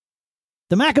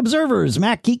The Mac Observers,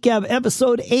 Mac Geek Gab,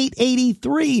 episode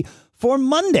 883 for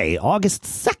Monday, August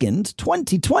 2nd,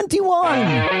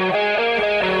 2021.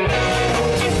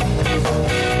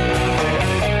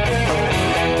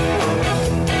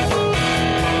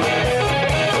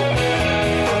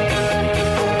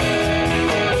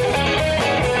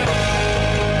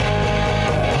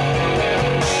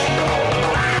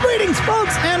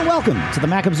 Folks, and welcome to the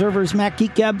Mac Observers Mac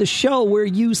Geek Gab, the show where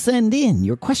you send in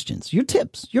your questions, your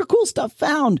tips, your cool stuff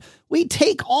found. We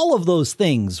take all of those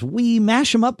things, we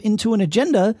mash them up into an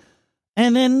agenda,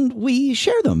 and then we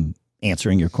share them,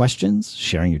 answering your questions,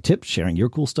 sharing your tips, sharing your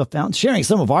cool stuff found, sharing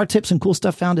some of our tips and cool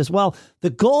stuff found as well.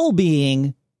 The goal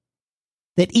being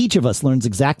that each of us learns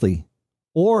exactly,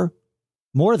 or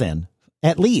more than,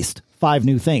 at least 5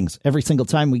 new things every single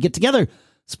time we get together.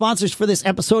 Sponsors for this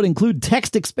episode include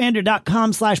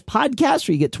TextExpander.com/podcast,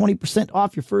 where you get 20%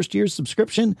 off your first year's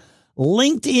subscription.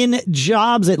 LinkedIn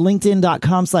Jobs at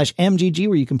LinkedIn.com/MGG,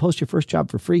 where you can post your first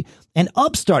job for free. And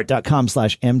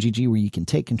Upstart.com/MGG, where you can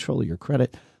take control of your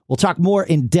credit. We'll talk more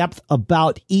in depth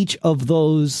about each of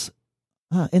those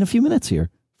in a few minutes here.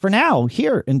 For now,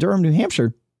 here in Durham, New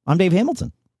Hampshire, I'm Dave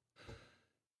Hamilton.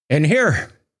 And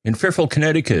here in Fairfield,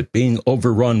 Connecticut, being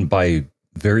overrun by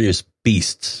various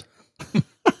beasts.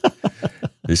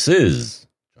 This is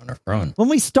John F. Braun. When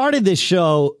we started this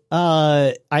show,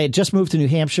 I had just moved to New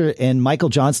Hampshire, and Michael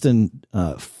Johnston,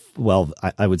 I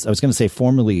was going to say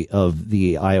formerly of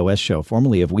the iOS show,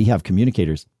 formerly of We Have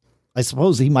Communicators. I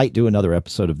suppose he might do another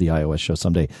episode of the iOS show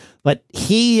someday. But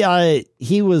he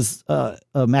was a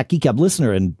Mac Geek Gab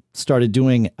listener and started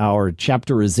doing our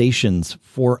chapterizations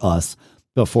for us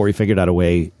before he figured out a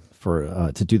way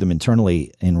for to do them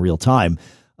internally in real time.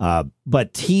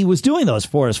 But he was doing those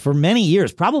for us for many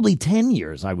years, probably 10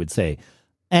 years, I would say.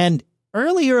 And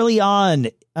early on,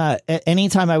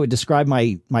 anytime I would describe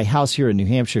my house here in New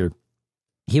Hampshire,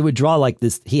 he would draw like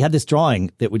this. He had this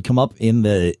drawing that would come up in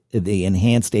the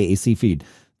enhanced AAC feed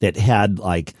that had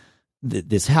like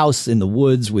this house in the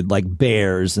woods with like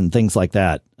bears and things like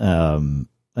that. And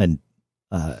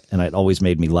it always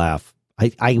made me laugh.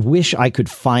 I wish I could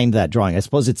find that drawing. I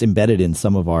suppose it's embedded in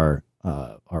some of our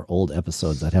old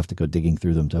episodes. I'd have to go digging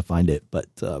through them to find it, but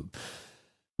it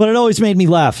always made me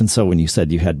laugh. And so when you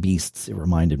said you had beasts, it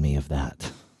reminded me of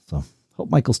that. So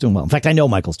hope Michael's doing well. In fact, I know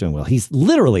Michael's doing well. He's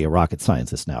literally a rocket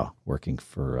scientist now, working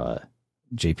for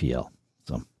JPL.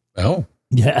 So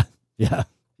yeah.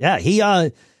 He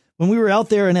when we were out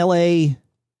there in LA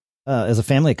as a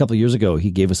family a couple of years ago, he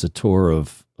gave us a tour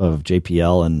of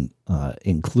JPL and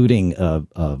including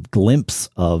a glimpse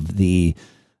of the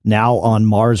now on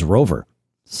Mars rover.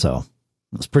 So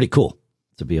it was pretty cool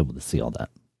to be able to see all that.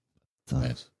 So,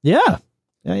 nice. Yeah.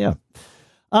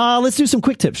 Let's do some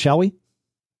quick tips, shall we?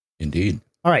 Indeed.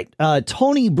 All right.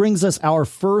 Tony brings us our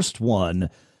first one.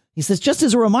 He says, just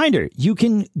as a reminder, you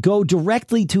can go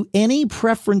directly to any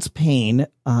preference pane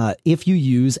if you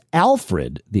use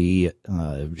Alfred, the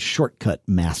shortcut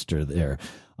master there.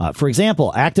 For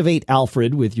example, activate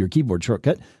Alfred with your keyboard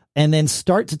shortcut and then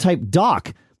start to type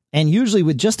doc. And usually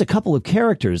with just a couple of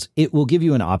characters, it will give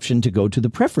you an option to go to the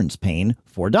preference pane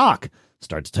for doc.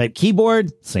 Start to type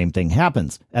keyboard, same thing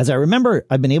happens. As I remember,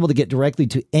 I've been able to get directly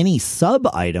to any sub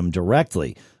item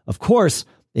directly. Of course,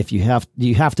 if you have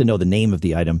to know the name of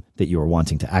the item that you are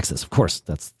wanting to access. Of course,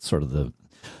 that's sort of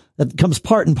that comes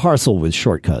part and parcel with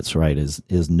shortcuts, right?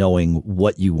 Is knowing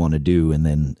what you want to do and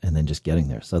then just getting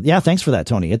there. So yeah, thanks for that,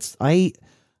 Tony. It's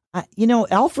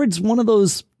Alfred's one of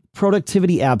those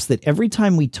productivity apps that every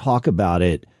time we talk about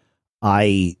it,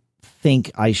 I think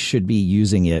I should be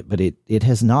using it, but it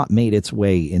has not made its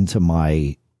way into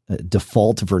my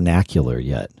default vernacular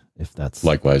yet. If that's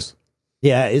likewise.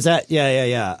 Yeah. Is that?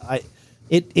 Yeah.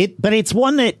 But it's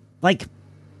one that, like,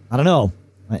 I don't know.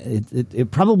 It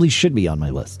probably should be on my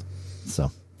list.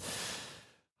 So,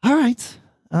 all right.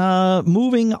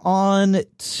 Moving on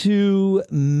to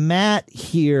Matt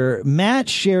here. Matt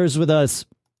shares with us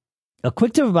a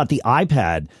quick tip about the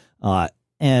iPad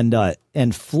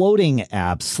and floating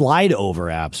apps, slide over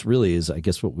apps, really is, I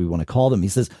guess, what we want to call them. He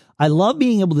says, I love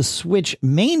being able to switch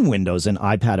main windows in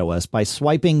iPadOS by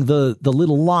swiping the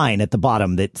little line at the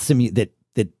bottom that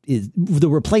is the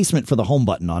replacement for the home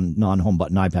button on non-home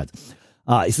button iPads.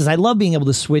 He says, I love being able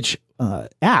to switch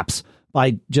apps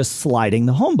by just sliding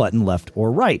the home button left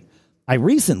or right. I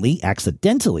recently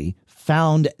accidentally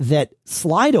found that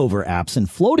slide over apps in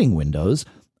floating windows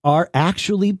are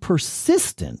actually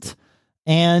persistent,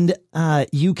 and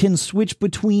you can switch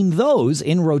between those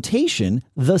in rotation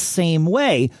the same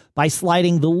way by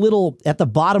sliding the little at the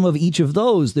bottom of each of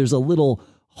those. There's a little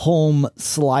home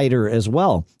slider as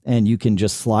well. And you can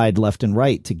just slide left and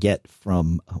right to get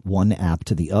from one app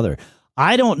to the other.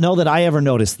 I don't know that I ever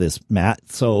noticed this, Matt.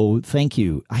 So thank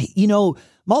you.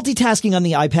 Multitasking on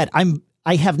the iPad.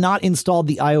 I have not installed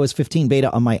the iOS 15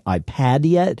 beta on my iPad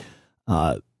yet.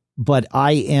 But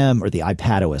I am, or the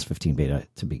iPad OS 15 beta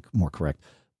to be more correct.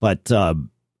 But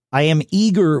I am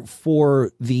eager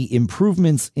for the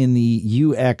improvements in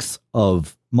the UX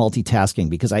of multitasking,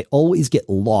 because I always get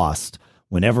lost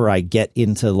whenever I get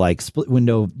into like split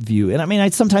window view. And I mean, I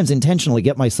sometimes intentionally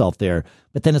get myself there,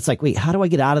 but then it's like, wait, how do I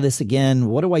get out of this again?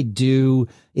 What do I do?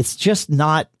 It's just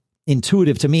not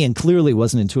intuitive to me, and clearly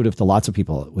wasn't intuitive to lots of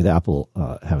people, with Apple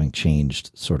having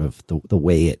changed sort of the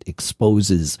way it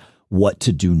exposes what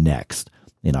to do next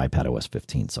in iPadOS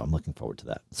 15. So I'm looking forward to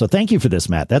that. So thank you for this,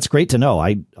 Matt. That's great to know.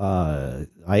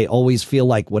 I always feel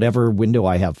like whatever window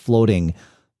I have floating,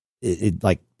 it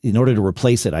like, in order to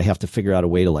replace it, I have to figure out a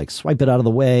way to like swipe it out of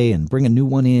the way and bring a new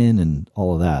one in and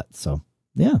all of that. So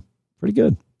yeah, pretty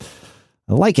good.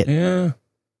 I like it. Yeah.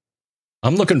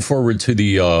 I'm looking forward to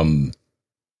the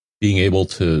being able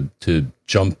to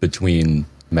jump between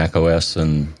macOS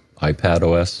and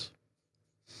iPadOS.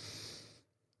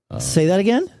 Say that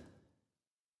again?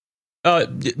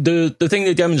 The thing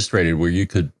they demonstrated where you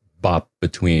could bop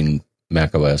between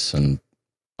macOS and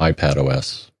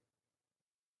iPadOS.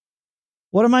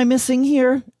 What am I missing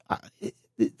here?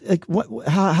 Like,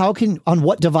 how can, on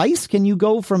what device can you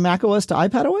go from macOS to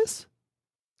iPadOS?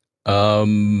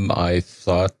 I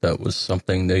thought that was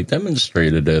something they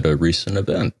demonstrated at a recent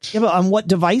event. Yeah, but on what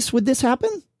device would this happen?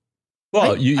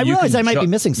 Well, I realize I might be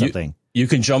missing something. You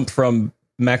can jump from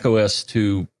macOS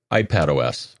to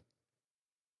iPadOS.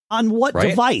 On what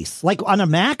device? Like on a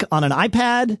Mac, on an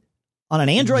iPad, on an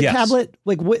Android tablet?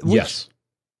 Like which? Yes,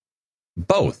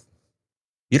 both.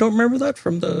 You don't remember that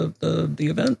from the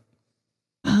event?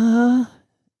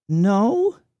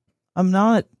 No, I'm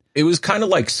not. It was kind of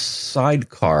like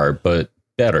Sidecar, but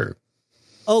better.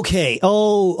 Okay.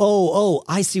 Oh,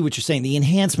 I see what you're saying. The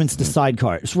enhancements to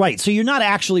Sidecar. Right. So you're not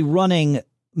actually running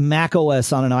Mac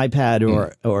OS on an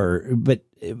iPad but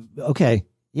okay.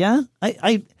 Yeah.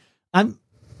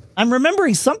 I'm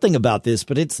remembering something about this,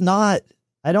 but it's not,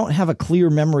 I don't have a clear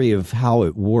memory of how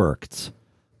it worked.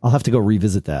 I'll have to go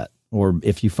revisit that. Or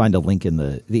if you find a link in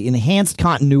the enhanced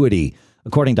continuity,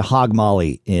 according to Hog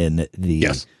Molly in the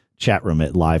chat room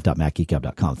at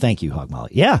live.macgeekgab.com. Thank you, Hog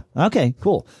Molly. Yeah. Okay,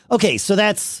 cool. Okay. So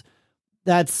that's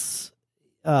is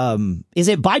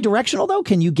it bi-directional though?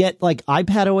 Can you get like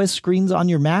iPadOS screens on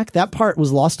your Mac? That part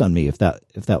was lost on me if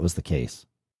that was the case.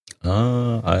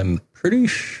 I'm pretty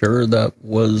sure that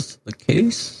was the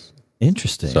case.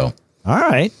 Interesting. So, all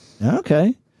right.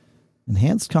 Okay.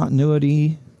 Enhanced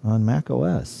continuity on Mac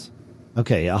OS.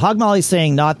 Okay. Hog Molly's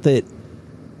saying not that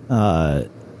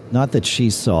she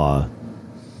saw.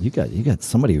 You got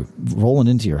somebody rolling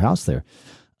into your house there.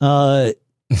 Hope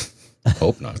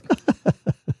not.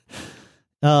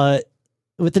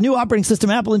 With the new operating system,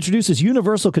 Apple introduces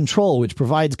Universal Control, which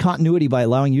provides continuity by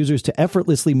allowing users to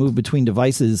effortlessly move between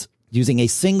devices using a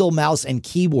single mouse and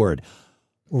keyboard.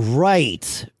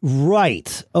 Right.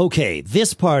 Okay,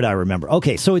 this part I remember.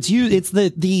 Okay, so it's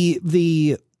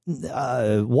the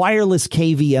wireless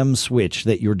KVM switch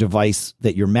that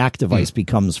your Mac device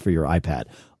becomes for your iPad.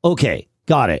 Okay,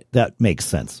 got it. That makes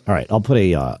sense. All right, I'll put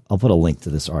a link to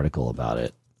this article about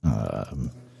it.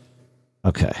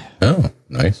 Okay. Oh,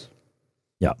 nice.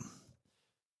 Yeah.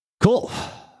 Cool.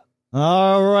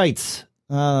 All right.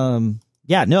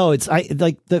 Yeah, no, it's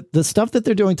like the stuff that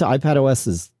they're doing to iPadOS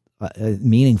is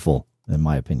meaningful in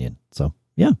my opinion. So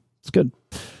yeah, it's good.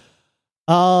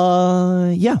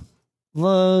 Yeah.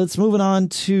 Let's move on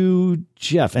to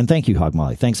Jeff. And thank you, Hog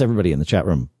Molly. Thanks everybody in the chat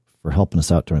room for helping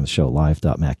us out during the show,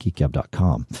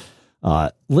 live.macgeekgab.com.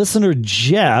 Listener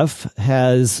Jeff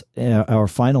has our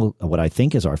final, what I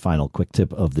think is our final quick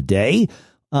tip of the day.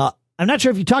 I'm not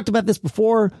sure if you talked about this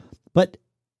before, but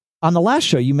on the last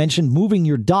show, you mentioned moving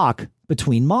your dock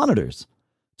between monitors.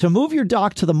 To move your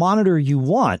dock to the monitor you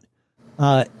want,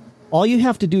 all you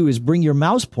have to do is bring your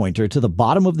mouse pointer to the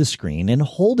bottom of the screen and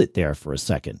hold it there for a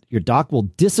second. Your dock will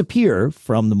disappear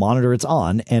from the monitor it's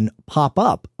on and pop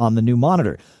up on the new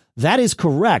monitor. That is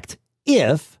correct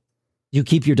if you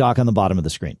keep your dock on the bottom of the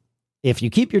screen. If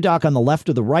you keep your dock on the left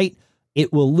or the right,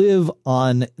 it will live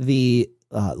on the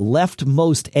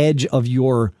leftmost edge of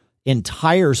your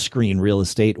entire screen real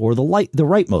estate, or the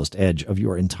rightmost edge of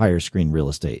your entire screen real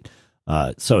estate.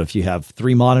 So if you have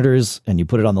 3 monitors and you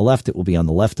put it on the left, it will be on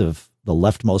the left of the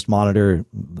leftmost monitor,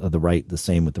 the right, the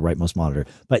same with the rightmost monitor.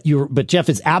 But Jeff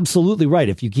is absolutely right.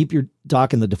 If you keep your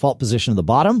dock in the default position of the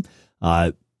bottom,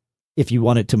 if you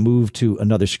want it to move to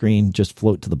another screen, just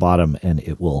float to the bottom and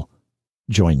it will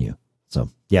join you. So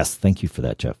yes, thank you for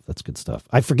that, Jeff. That's good stuff.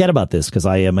 I forget about this because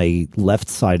I am a left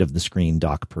side of the screen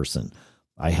dock person.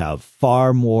 I have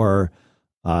far more,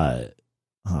 I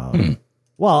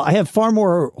have far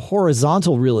more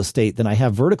horizontal real estate than I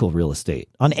have vertical real estate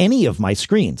on any of my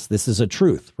screens. This is a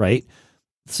truth, right?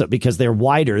 So because they're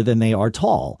wider than they are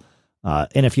tall.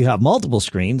 And if you have multiple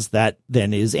screens, that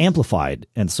then is amplified.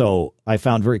 And so I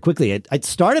found very quickly, it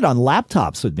started on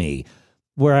laptops with me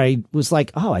where I was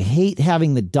like, oh, I hate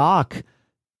having the dock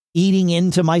eating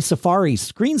into my Safari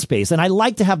screen space. And I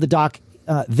like to have the dock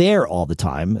there all the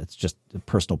time. It's just a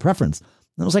personal preference.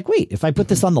 And I was like, wait, if I put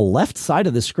this on the left side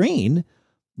of the screen,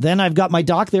 then I've got my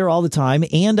dock there all the time,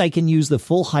 and I can use the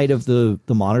full height of the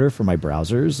monitor for my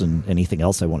browsers and anything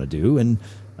else I want to do. And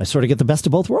I sort of get the best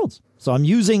of both worlds. So I'm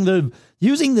using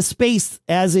the space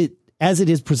as it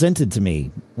is presented to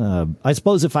me. I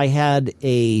suppose if I had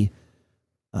a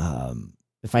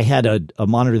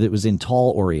monitor that was in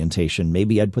tall orientation,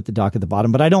 maybe I'd put the dock at the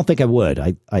bottom, but I don't think I would.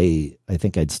 I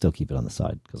think I'd still keep it on the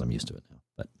side because I'm used to it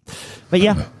now. But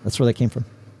yeah, that's where that came from.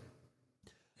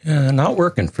 Yeah, not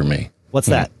working for me. What's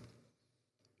that?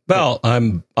 Well,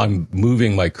 I'm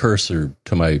moving my cursor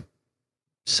to my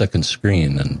second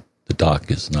screen, and the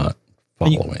dock is not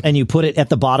following. And you put it at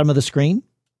the bottom of the screen?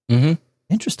 Mm-hmm.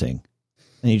 Interesting.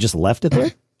 And you just left it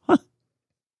there? Huh.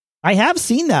 I have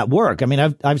seen that work. I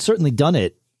mean, I've certainly done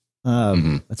it.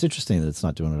 That's interesting that it's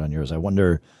not doing it on yours. I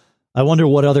wonder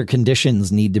what other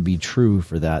conditions need to be true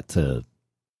for that to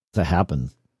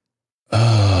happen.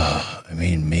 I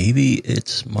mean, maybe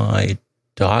it's my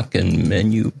dock and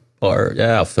menu bar.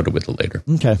 Yeah, I'll fiddle with it later.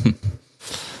 Okay.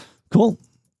 Cool.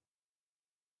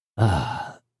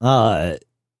 Hog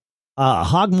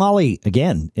Molly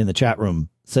again in the chat room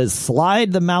says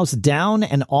slide the mouse down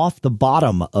and off the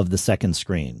bottom of the second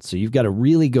screen. So you've got to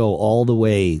really go all the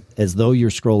way as though you're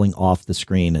scrolling off the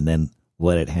screen and then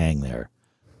let it hang there.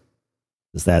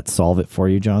 Does that solve it for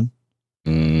you, John?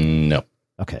 No.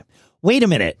 Okay. Wait a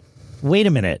minute.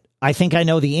 I think I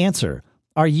know the answer.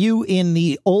 Are you in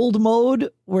the old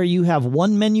mode where you have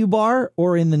one menu bar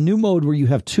or in the new mode where you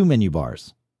have two menu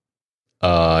bars?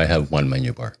 I have one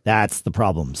menu bar. That's the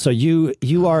problem. So you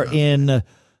are in,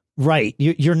 right.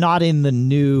 You're not in the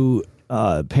new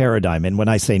paradigm. And when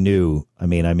I say new, I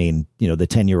mean, the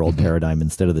 10-year-old paradigm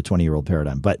instead of the 20-year-old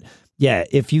paradigm. But yeah,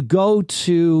 if you go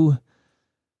to,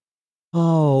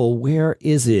 where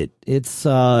is it? It's,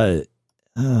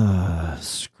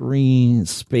 screen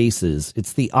spaces.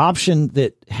 It's the option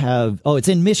that it's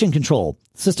in mission control,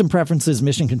 system preferences,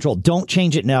 mission control. Don't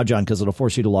change it now, John, because it'll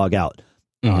force you to log out.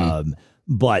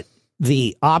 But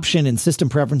the option in system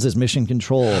preferences, mission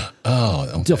control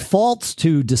defaults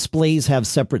to displays have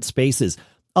separate spaces.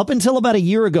 Up until about a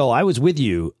year ago, I was with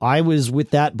you. I was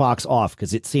with that box off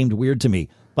because it seemed weird to me.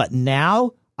 But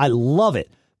now I love it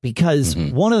because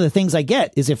one of the things I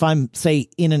get is if I'm, say,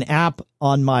 in an app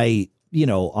on my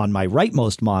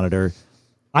rightmost monitor,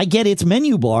 I get its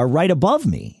menu bar right above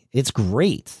me. It's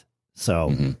great.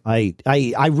 So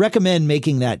I recommend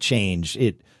making that change.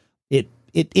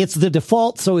 It's the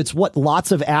default, so it's what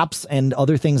lots of apps and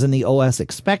other things in the OS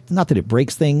expect. Not that it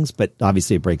breaks things, but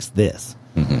obviously it breaks this.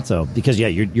 So because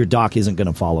your dock isn't going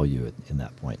to follow you in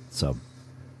that point. So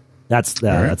that's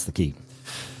the key.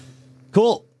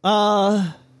 Cool. All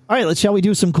right, shall we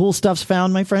do some cool stuffs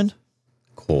found, my friend?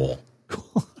 Cool.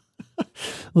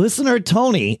 Listener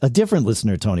Tony, a different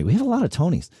listener Tony. We have a lot of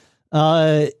Tonys.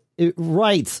 It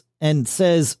writes and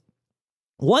says,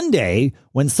 one day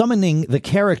when summoning the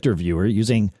character viewer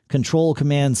using Control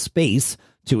Command Space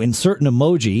to insert an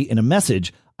emoji in a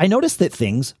message, I noticed that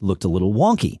things looked a little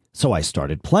wonky. So I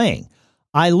started playing.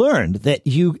 I learned that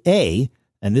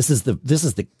and this is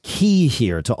the key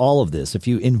here to all of this. If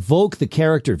you invoke the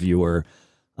character viewer,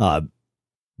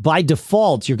 by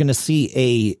default, you're going to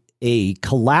see a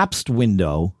collapsed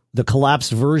window, the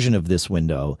collapsed version of this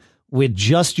window with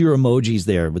just your emojis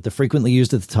there with the frequently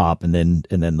used at the top and then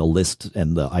the list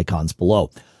and the icons below.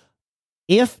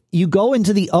 If you go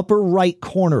into the upper right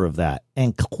corner of that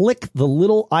and click the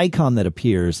little icon that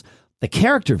appears, the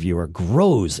character viewer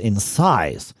grows in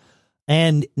size.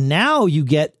 And now you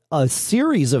get a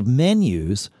series of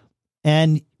menus.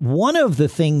 And one of the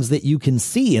things that you can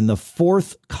see in the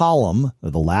fourth column, or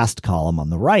the last column on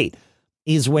the right,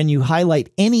 is when you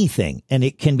highlight anything, and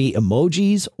it can be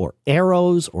emojis or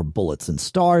arrows or bullets and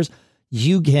stars,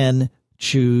 you can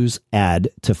choose add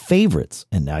to favorites.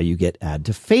 And now you get add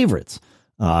to favorites.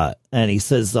 And he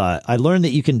says, I learned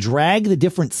that you can drag the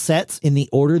different sets in the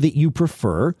order that you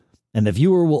prefer. and the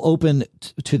viewer will open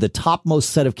to the topmost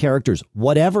set of characters,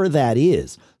 whatever that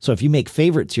is. So if you make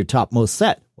favorites your topmost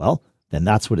set, well, then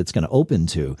that's what it's going to open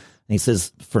to. And he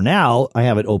says, for now, I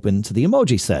have it open to the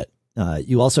emoji set.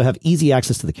 You also have easy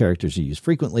access to the characters you use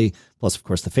frequently, plus, of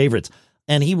course, the favorites.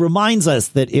 And he reminds us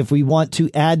that if we want to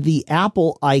add the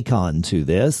Apple icon to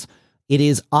this, it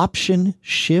is Option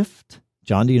Shift.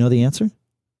 John, do you know the answer?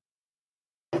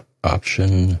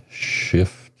 Option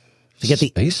Shift to get the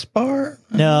space bar?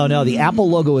 No, the Apple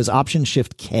logo is Option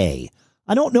Shift K.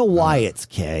 I don't know why it's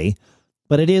K,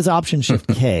 but it is Option Shift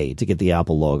K to get the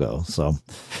Apple logo. So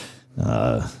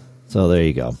there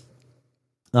you go.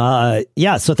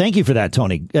 Yeah, so thank you for that,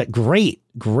 Tony. Great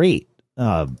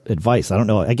advice. I don't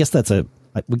know. I guess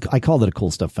I called it a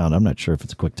cool stuff found. I'm not sure if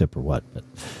it's a quick tip or what, but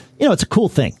it's a cool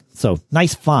thing. So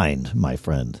nice find, my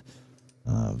friend.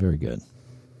 Very good.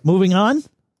 Moving on.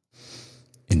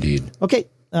 Indeed. Okay.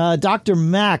 Dr.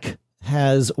 Mac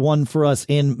has one for us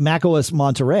in macOS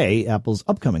Monterey, Apple's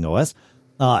upcoming OS.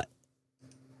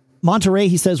 Monterey,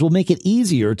 he says, will make it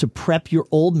easier to prep your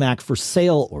old Mac for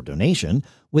sale or donation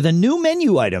with a new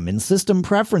menu item in System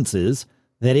Preferences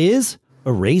that is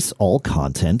erase all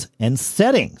content and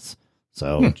settings.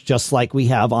 So just like we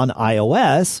have on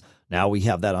iOS, now we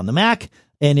have that on the Mac,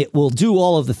 and it will do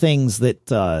all of the things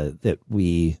that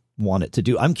we want it to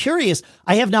do. I'm curious.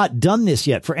 I have not done this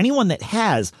yet. For anyone that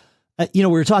has, we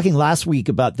were talking last week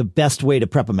about the best way to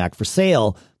prep a Mac for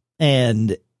sale,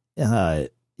 and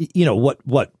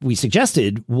what we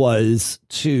suggested was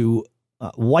to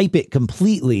wipe it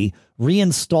completely,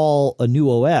 reinstall a new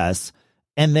OS,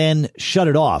 and then shut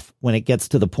it off when it gets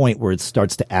to the point where it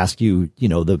starts to ask you,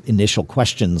 the initial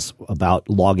questions about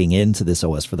logging into this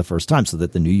OS for the first time, so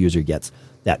that the new user gets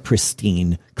that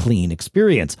pristine, clean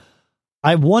experience.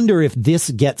 I wonder if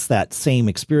this gets that same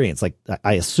experience. Like,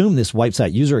 I assume this wipes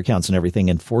out user accounts and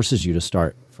everything and forces you to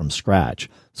start from scratch.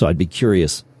 So I'd be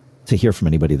curious to hear from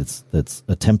anybody that's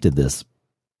attempted this,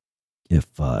 if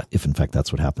in fact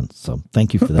that's what happens. So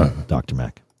thank you for that, Dr.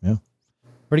 Mac. Yeah,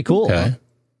 pretty cool. Okay. Huh?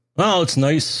 Well, it's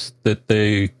nice that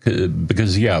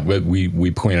because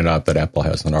we pointed out that Apple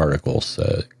has an article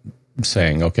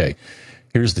saying, okay,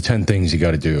 here's the 10 things you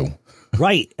got to do.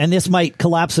 Right. And this might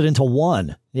collapse it into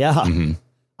one. Yeah. Mm-hmm.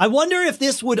 I wonder if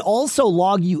this would also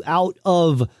log you out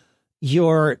of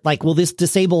your, will this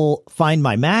disable Find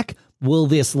My Mac? Will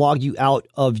this log you out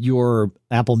of your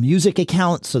Apple Music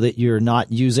account so that you're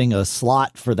not using a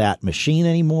slot for that machine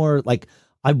anymore?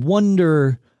 I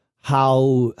wonder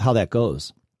how that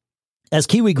goes. As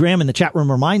Kiwi Graham in the chat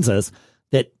room reminds us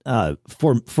that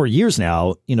for years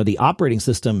now, the operating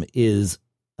system is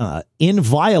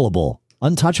inviolable,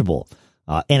 untouchable,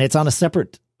 and it's on a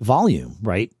separate volume,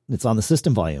 right? It's on the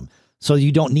system volume. So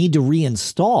you don't need to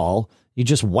reinstall. You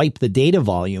just wipe the data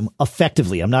volume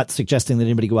effectively. I'm not suggesting that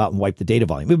anybody go out and wipe the data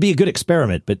volume. It would be a good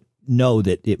experiment, but know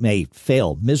that it may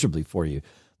fail miserably for you.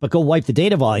 But go wipe the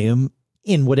data volume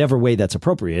in whatever way that's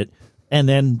appropriate. And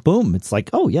then, boom, it's like,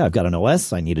 oh, yeah, I've got an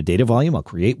OS. I need a data volume. I'll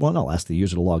create one. I'll ask the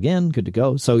user to log in. Good to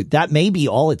go. So that may be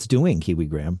all it's doing, Kiwi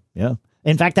Graham. Yeah.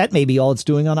 In fact, that may be all it's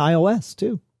doing on iOS,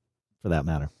 too, for that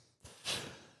matter.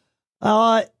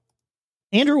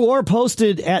 Andrew Orr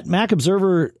posted at Mac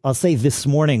Observer, I'll say this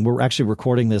morning, we're actually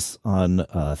recording this on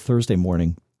Thursday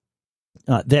morning,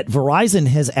 that Verizon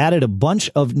has added a bunch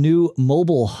of new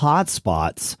mobile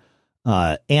hotspots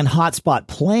and hotspot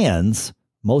plans,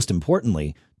 most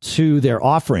importantly, to their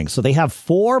offering. So they have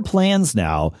 4 plans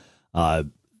now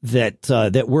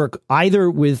that work either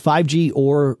with 5G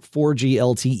or 4G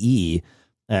LTE,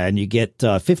 and you get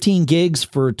 15 gigs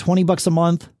for $20 a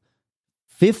month,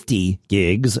 50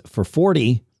 gigs for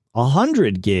 $40,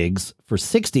 100 gigs for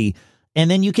 $60, and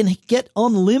then you can get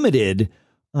unlimited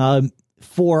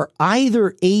for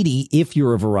either $80 if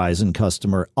you're a Verizon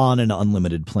customer on an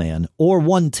unlimited plan, or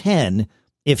 $110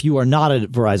 if you are not a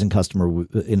Verizon customer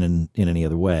in any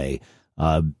other way.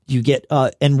 You get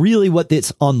and really what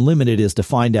this unlimited is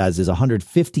defined as is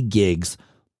 150 gigs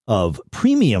of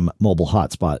premium mobile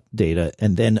hotspot data,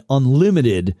 and then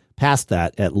unlimited past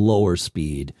that at lower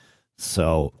speed.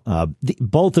 So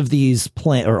both of these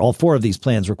all 4 of these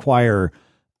plans require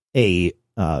a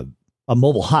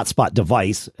mobile hotspot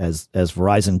device, as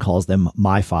Verizon calls them,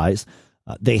 MiFis.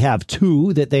 They have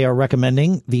 2 that they are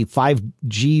recommending. The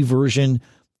 5G version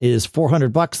is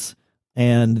 $400,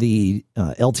 and the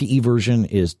LTE version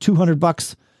is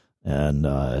 $200, and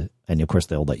of course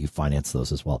they'll let you finance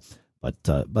those as well. But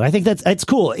I think that's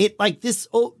cool.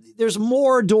 There's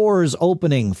more doors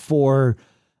opening for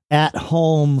at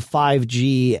home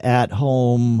 5G, at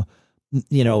home,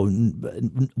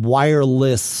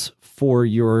 wireless for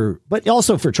but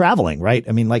also for traveling, right?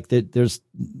 I mean, there's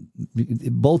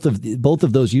both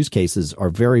of those use cases are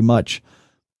very much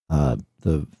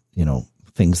the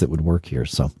things that would work here.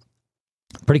 So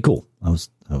pretty cool. I was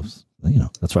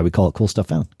that's why we call it Cool Stuff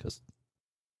Found, because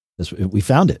we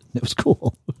found it. It was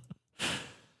cool.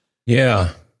 Yeah.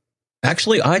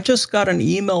 Actually, I just got an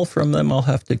email from them. I'll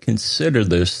have to consider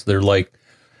this. They're like,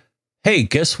 hey,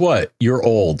 guess what? You're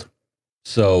old.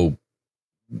 So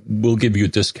we'll give you a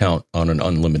discount on an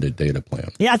unlimited data plan.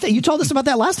 Yeah, I think you told us about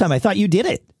that last time. I thought you did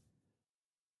it.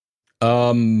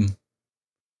 I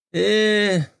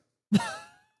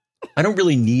don't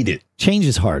really need it. Change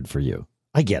is hard for you.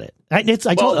 I get it. I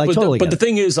totally get it. But the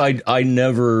thing is, I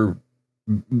don't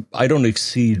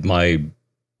exceed my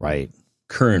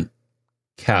current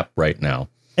cap right now.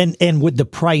 And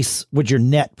would your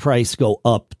net price go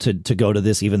up to go to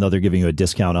this, even though they're giving you a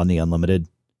discount on the unlimited?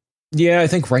 Yeah, I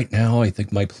think right now,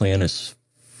 my plan is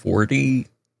 40.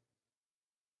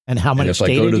 And how much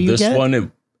data do you get? If I go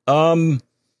to this one,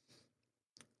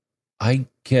 I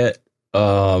get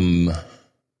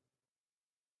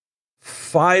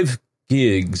 5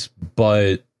 gigs,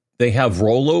 but they have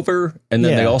rollover, and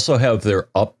then they also have their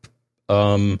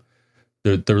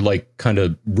they're like kind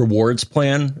of rewards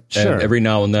plan. Sure. And every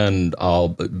now and then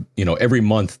every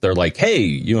month they're like, hey,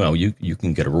 you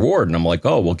can get a reward. And I'm like,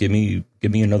 oh, well, give me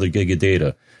another gig of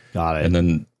data. Got it. And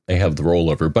then they have the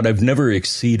rollover, but I've never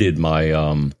exceeded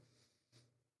my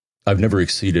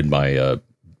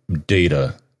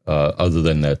data other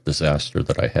than that disaster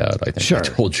that I had. I think I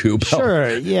told you about.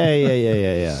 Sure.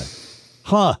 Yeah.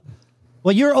 Huh.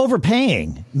 Well, you're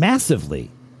overpaying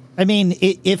massively. I mean,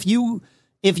 if you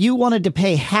wanted to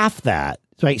pay half that,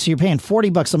 right? So you're paying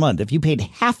 $40 a month. If you paid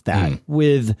half that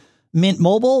with Mint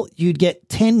Mobile, you'd get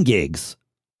 10 gigs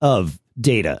of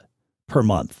data per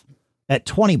month at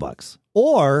 $20.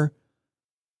 Or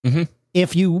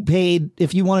if you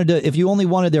only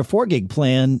wanted their 4 gig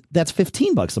plan, that's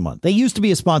 $15 a month. They used to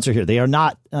be a sponsor here. They are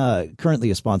not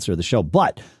currently a sponsor of the show,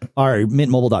 but our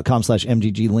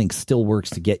mintmobile.com/MGG link still works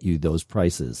to get you those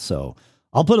prices. So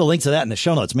I'll put a link to that in the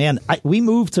show notes, man. We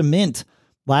moved to Mint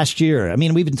last year. I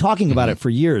mean, we've been talking about it for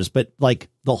years, but like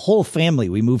the whole family,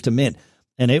 we moved to Mint,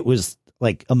 and it was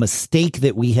like a mistake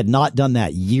that we had not done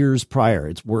that years prior.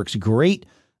 It works great,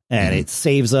 and it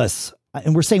saves us,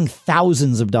 and we're saving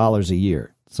thousands of dollars a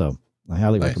year. So I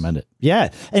highly recommend it. Yeah.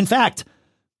 In fact,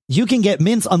 you can get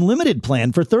Mint's unlimited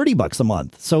plan for $30 a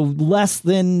month. So less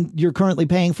than you're currently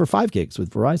paying for 5 gigs with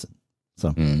Verizon.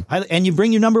 So, and you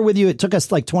bring your number with you. It took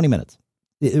us like 20 minutes.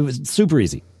 It was super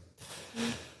easy.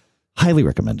 Highly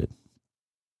recommended.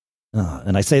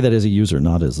 And I say that as a user,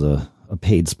 not as a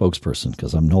paid spokesperson,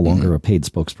 because I'm no longer a paid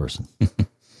spokesperson.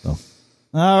 So,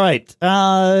 all right.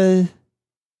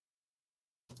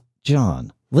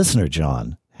 Listener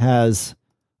John has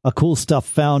a Cool Stuff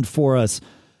Found for us.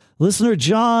 Listener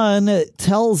John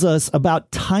tells us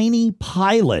about Tiny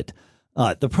Pilot.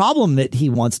 The problem that he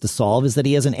wants to solve is that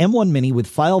he has an M1 Mini with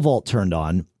File Vault turned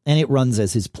on, and it runs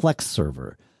as his Plex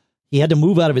server. He had to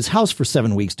move out of his house for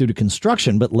 7 weeks due to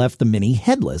construction, but left the Mini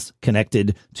headless,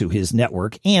 connected to his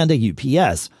network and a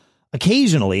UPS.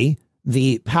 Occasionally,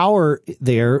 the power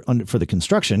there for the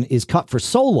construction is cut for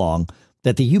so long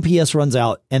that the UPS runs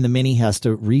out and the Mini has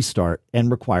to restart and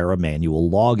require a manual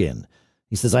login.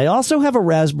 He says, I also have a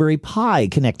Raspberry Pi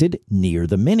connected near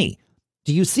the Mini.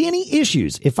 Do you see any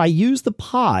issues if I use the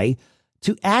Pi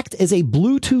to act as a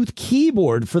Bluetooth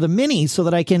keyboard for the Mini so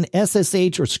that I can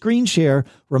SSH or screen share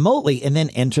remotely and then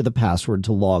enter the password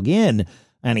to log in?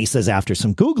 And he says, after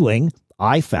some Googling,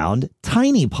 I found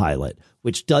Tiny Pilot,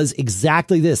 which does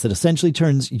exactly this. It essentially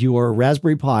turns your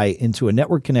Raspberry Pi into a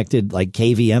network connected like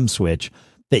KVM switch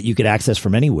that you could access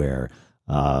from anywhere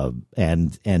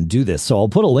and do this. So I'll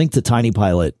put a link to Tiny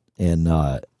Pilot in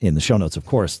the show notes, of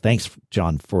course. Thanks,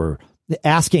 John, for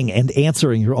asking and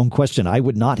answering your own question. I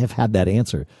would not have had that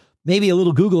answer. Maybe a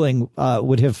little Googling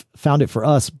would have found it for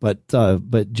us, but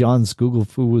John's Google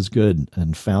foo was good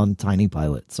and found Tiny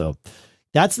Pilot. So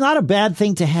that's not a bad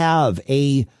thing to have,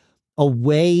 a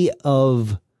way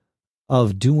of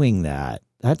doing that.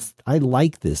 I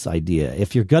like this idea.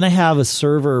 If you're going to have a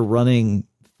server running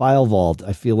File Vault,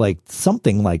 I feel like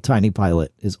something like Tiny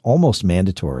Pilot is almost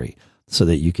mandatory so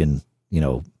that you can,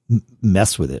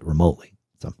 mess with it remotely.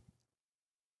 So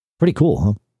pretty cool,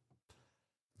 huh?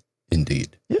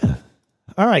 Indeed. Yeah.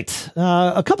 All right.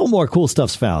 A couple more cool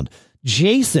stuffs found.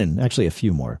 Jason, actually a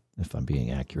few more, if I'm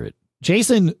being accurate.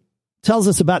 Jason tells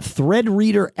us about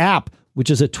ThreadReader app, which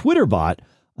is a Twitter bot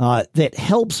that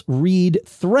helps read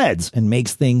threads and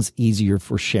makes things easier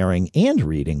for sharing and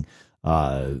reading.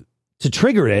 To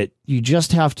trigger it, you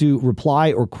just have to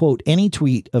reply or quote any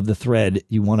tweet of the thread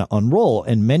you want to unroll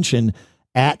and mention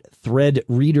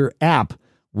 @ThreadReaderApp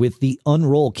with the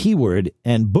unroll keyword,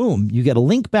 and boom, you get a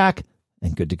link back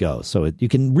and good to go. So you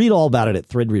can read all about it at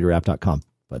threadreaderapp.com.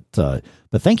 But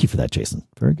thank you for that, Jason.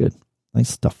 Very good. Nice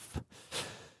stuff.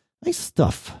 Nice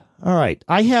stuff. All right.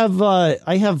 I have a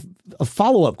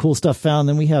follow-up cool stuff found.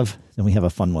 Then we have a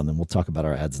fun one. Then we'll talk about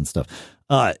our ads and stuff.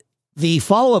 The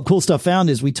follow-up cool stuff found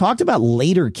is we talked about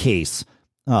Later Case.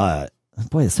 Boy,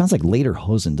 it sounds like Later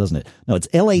Hosen, doesn't it? No, it's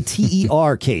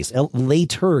LATER case,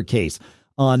 Later Case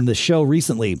on the show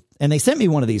recently. And they sent me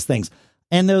one of these things.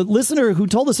 And the listener who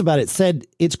told us about it said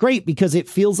it's great because it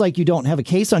feels like you don't have a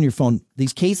case on your phone.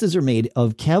 These cases are made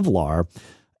of Kevlar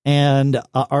and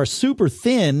are super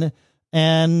thin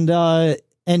and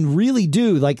really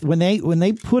do, like when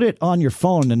they put it on your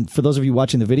phone. And for those of you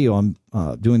watching the video, I'm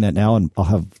doing that now, and I'll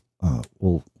have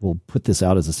we'll put this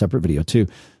out as a separate video too.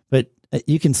 But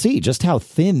you can see just how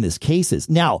thin this case is.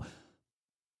 Now,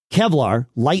 Kevlar,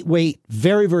 lightweight,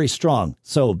 very, very strong.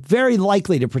 So very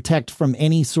likely to protect from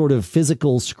any sort of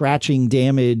physical scratching,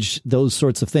 damage, those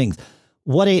sorts of things.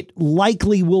 What it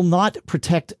likely will not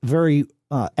protect very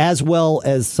as well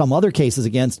as some other cases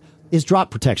against is drop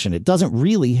protection. It doesn't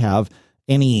really have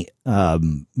any,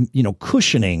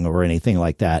 cushioning or anything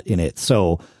like that in it.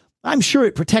 So I'm sure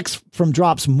it protects from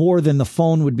drops more than the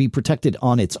phone would be protected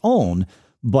on its own,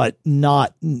 but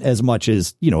not as much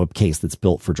as, a case that's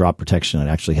built for drop protection and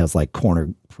actually has like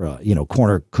corner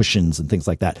cushions and things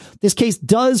like that. This case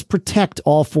does protect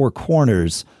all four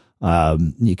corners.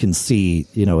 You can see,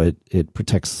 it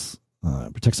protects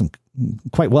them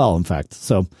quite well, in fact.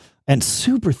 So, and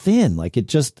super thin, like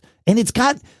it's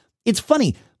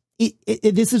funny.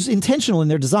 This is intentional in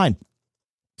their design.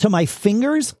 To my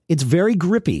fingers, it's very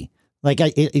grippy. Like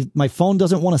my phone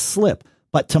doesn't want to slip.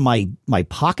 But to my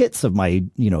pockets of my,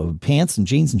 pants and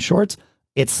jeans and shorts,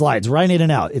 it slides right in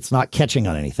and out. It's not catching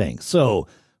on anything. So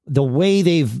the way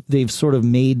they've sort of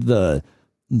made the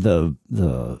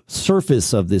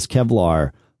surface of this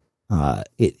Kevlar,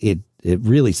 it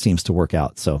really seems to work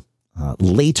out. So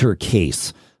Later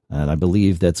Case, and I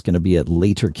believe that's going to be at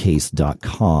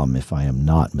latercase.com if I am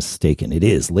not mistaken. It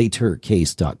is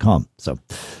latercase.com. So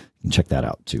you can check that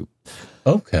out too.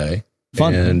 Okay.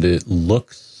 Fun. And it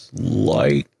looks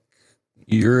like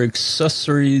your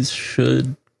accessories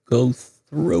should go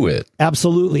through it.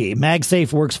 Absolutely.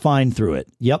 MagSafe works fine through it.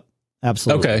 Yep.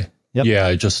 Absolutely. Okay. Yep. Yeah,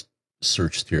 I just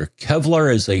searched here.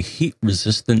 Kevlar is a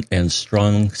heat-resistant and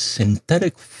strong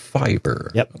synthetic fiber.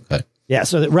 Yep. Okay. Yeah,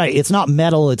 so right. It's not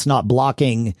metal. It's not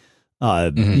blocking,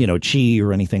 chi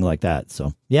or anything like that.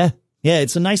 So, yeah,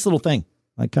 it's a nice little thing.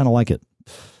 I kind of like it.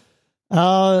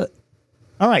 All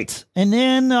right. And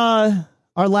then our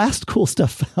last cool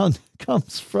stuff found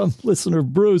comes from listener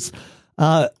Bruce.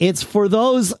 It's for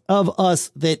those of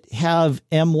us that have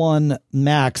M1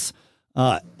 Max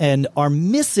and are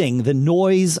missing the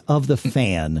noise of the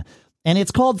fan. And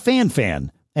it's called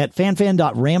FanFan at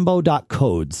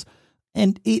fanfan.rambo.codes.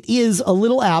 And it is a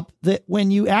little app that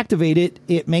when you activate it,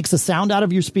 it makes a sound out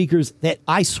of your speakers that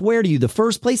I swear to you, the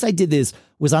first place I did this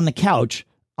was on the couch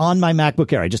on my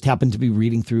MacBook Air. I just happened to be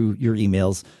reading through your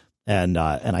emails and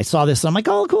I saw this. And I'm like,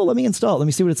 oh, cool. Let me install it. Let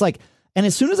me see what it's like. And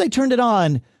as soon as I turned it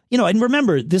on, and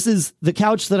remember, this is the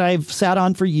couch that I've sat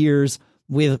on for years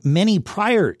with many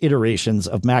prior iterations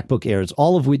of MacBook Airs,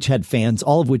 all of which had fans,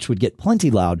 all of which would get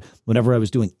plenty loud whenever I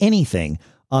was doing anything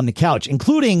on the couch,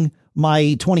 including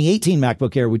my 2018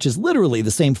 MacBook Air, which is literally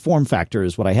the same form factor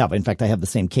as what I have. In fact, I have the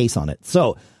same case on it.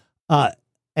 So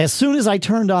as soon as I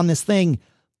turned on this thing,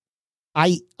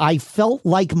 I felt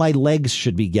like my legs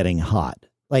should be getting hot.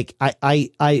 Like I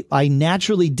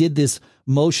naturally did this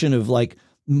motion of like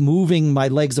moving my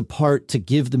legs apart to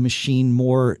give the machine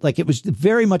more, like it was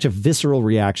very much a visceral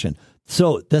reaction.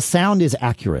 So the sound is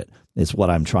accurate is what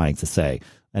I'm trying to say.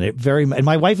 And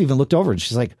my wife even looked over and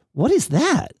she's like, what is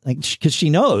that? Like, because she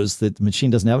knows that the machine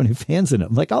doesn't have any fans in it.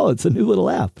 I'm like, oh, it's a new little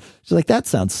app. She's like, that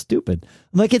sounds stupid.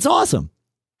 I'm like, it's awesome.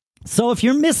 So if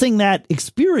you're missing that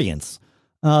experience,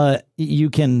 you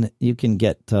can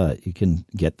get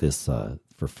this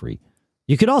for free.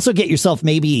 You could also get yourself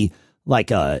maybe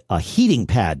like a heating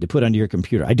pad to put under your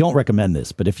computer. I don't recommend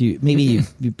this, but if you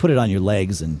put it on your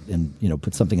legs and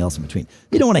put something else in between.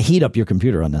 You don't want to heat up your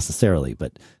computer unnecessarily,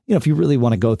 but if you really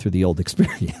want to go through the old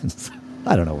experience.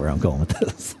 I don't know where I'm going with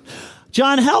this.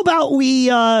 John, how about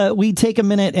we take a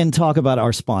minute and talk about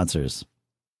our sponsors?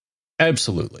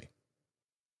 Absolutely.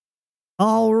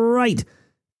 All right.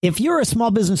 If you're a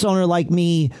small business owner like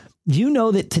me, you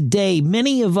know that today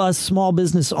many of us small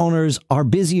business owners are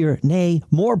busier, nay,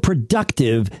 more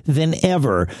productive than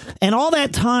ever. And all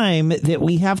that time that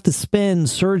we have to spend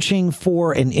searching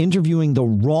for and interviewing the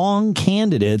wrong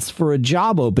candidates for a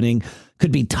job opening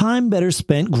could be time better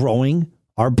spent growing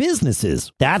our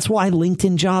businesses. That's why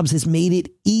LinkedIn Jobs has made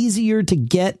it easier to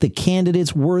get the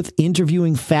candidates worth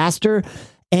interviewing faster,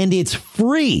 and it's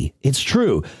free. It's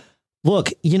true. Look,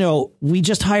 we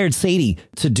just hired Sadie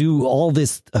to do all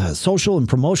this social and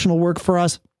promotional work for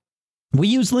us. We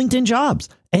use LinkedIn Jobs,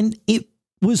 and it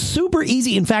was super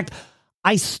easy. In fact,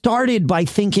 I started by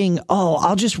thinking,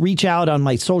 I'll just reach out on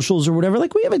my socials or whatever.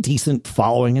 Like, we have a decent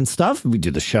following and stuff. We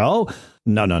do the show.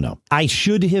 No. I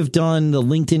should have done the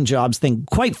LinkedIn Jobs thing.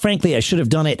 Quite frankly, I should have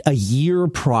done it a year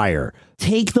prior.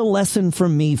 Take the lesson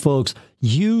from me, folks.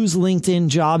 Use LinkedIn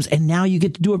Jobs, and now you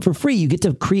get to do it for free. You get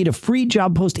to create a free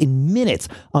job post in minutes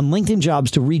on LinkedIn Jobs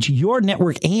to reach your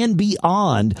network and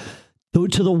beyond,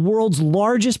 to the world's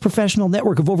largest professional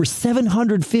network of over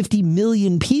 750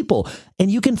 million people.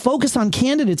 And you can focus on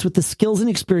candidates with the skills and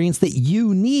experience that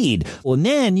you need. Well, and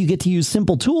then you get to use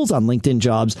simple tools on LinkedIn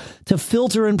Jobs to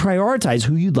filter and prioritize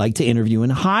who you'd like to interview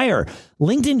and hire.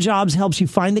 LinkedIn Jobs helps you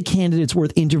find the candidates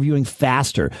worth interviewing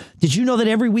faster. Did you know that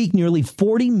every week nearly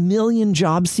 40 million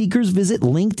job seekers visit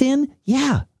LinkedIn?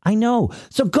 Yeah, I know.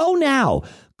 So go now.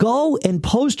 Go and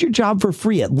post your job for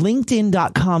free at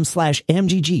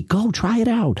linkedin.com/MGG. Go try it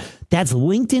out. That's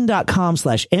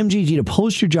linkedin.com/MGG to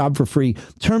post your job for free.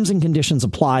 Terms and conditions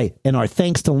apply. And our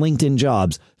thanks to LinkedIn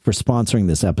Jobs for sponsoring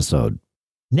this episode.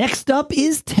 Next up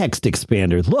is Text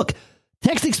Expander. Look,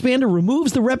 Text Expander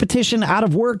removes the repetition out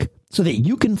of work so that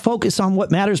you can focus on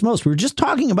what matters most. We were just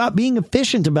talking about being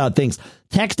efficient about things.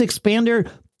 Text Expander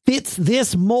fits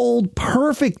this mold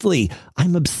perfectly.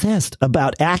 I'm obsessed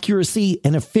about accuracy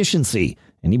and efficiency.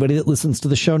 Anybody that listens to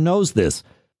the show knows this.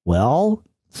 Well,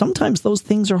 sometimes those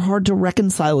things are hard to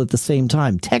reconcile at the same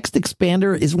time. Text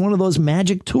Expander is one of those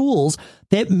magic tools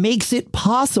that makes it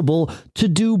possible to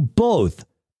do both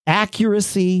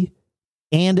accuracy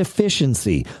and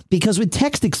efficiency. Because with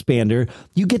Text Expander,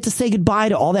 you get to say goodbye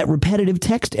to all that repetitive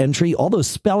text entry, all those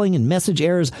spelling and message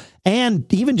errors,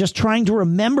 and even just trying to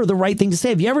remember the right thing to say.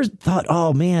 Have you ever thought,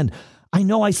 oh man, I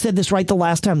know I said this right the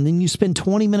last time, and then you spend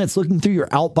 20 minutes looking through your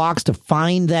outbox to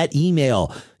find that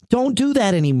email? Don't do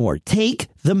that anymore. Take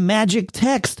the magic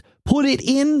text, put it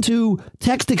into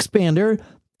Text Expander,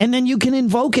 and then you can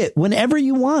invoke it whenever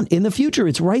you want in the future.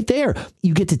 It's right there.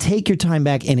 You get to take your time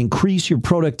back and increase your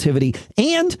productivity.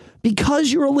 And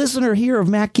because you're a listener here of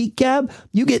Mac Geek Gab,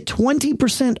 you get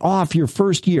 20% off your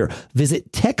first year.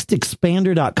 Visit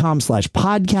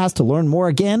textexpander.com/podcast to learn more.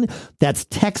 Again, that's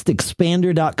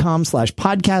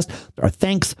textexpander.com/podcast. Our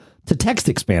thanks to Text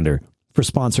Expander for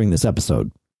sponsoring this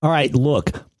episode. All right,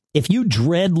 look. If you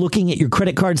dread looking at your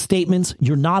credit card statements,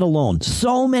 you're not alone.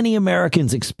 So many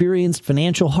Americans experienced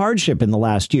financial hardship in the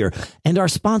last year, and our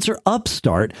sponsor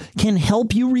Upstart can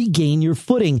help you regain your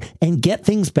footing and get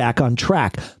things back on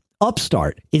track.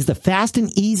 Upstart is the fast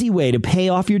and easy way to pay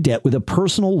off your debt with a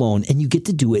personal loan, and you get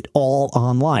to do it all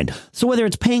online. So whether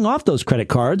it's paying off those credit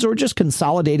cards or just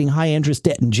consolidating high-interest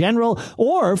debt in general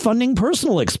or funding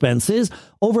personal expenses,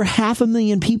 over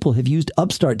 500,000 people have used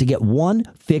Upstart to get one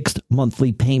fixed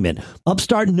monthly payment.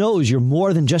 Upstart knows you're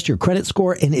more than just your credit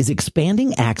score and is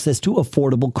expanding access to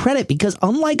affordable credit because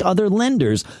unlike other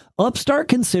lenders, Upstart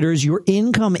considers your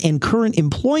income and current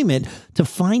employment to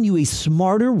find you a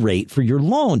smarter rate for your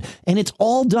loan. And it's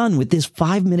all done with this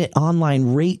 5-minute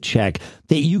online rate check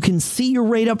that you can see your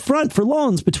rate up front for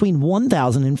loans between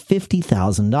 $1,000 and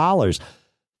 $50,000.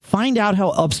 Find out how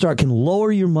Upstart can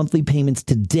lower your monthly payments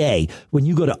today when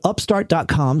you go to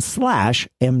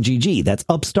upstart.com/MGG. That's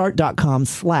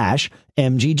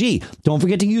upstart.com/MGG. Don't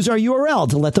forget to use our URL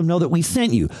to let them know that we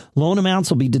sent you. Loan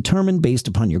amounts will be determined based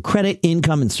upon your credit,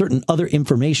 income, and certain other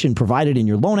information provided in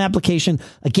your loan application.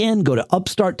 Again, go to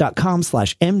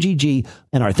upstart.com/MGG.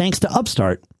 And our thanks to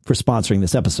Upstart for sponsoring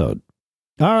this episode.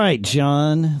 All right,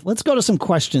 John, let's go to some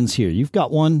questions here. You've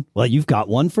got one. Well, you've got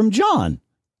one from John,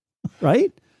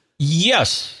 right?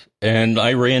 Yes, and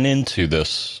I ran into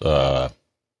this a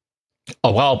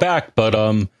while back, but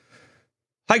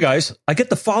hi guys, I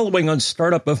get the following on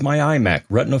startup of my iMac,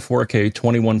 Retina 4K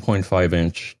 21.5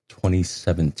 inch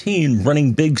 2017,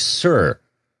 running Big Sur.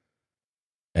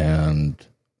 And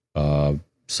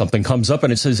something comes up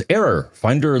and it says error,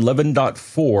 Finder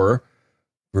 11.4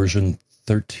 version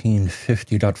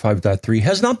 1350.5.3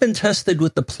 has not been tested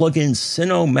with the plugin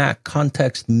Sinomac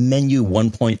Context Menu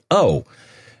 1.0.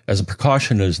 As a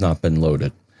precaution, it has not been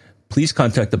loaded. Please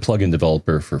contact the plugin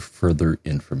developer for further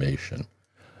information.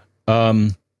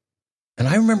 And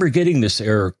I remember getting this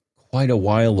error quite a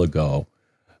while ago.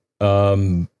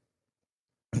 But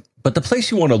the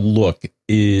place you want to look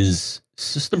is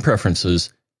System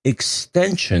Preferences,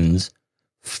 Extensions,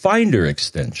 Finder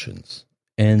Extensions,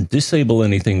 and disable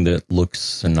anything that looks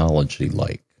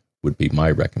Synology-like. would be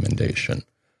my recommendation.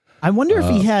 I wonder if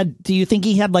he had, do you think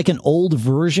he had like an old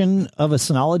version of a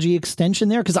Synology extension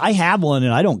there? Because I have one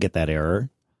and I don't get that error.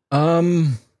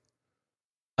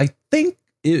 I think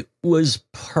it was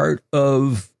part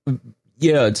of,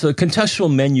 it's a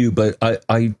contextual menu, but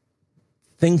I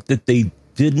think that they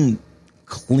didn't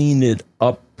clean it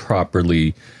up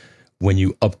properly when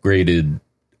you upgraded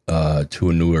to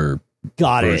a newer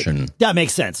version. That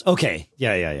makes sense. Okay.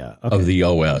 Yeah. Okay. Of the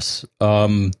OS.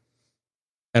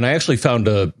 And I actually found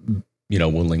we'll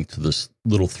link to this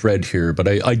little thread here, but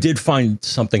I did find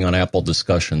something on Apple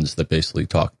Discussions that basically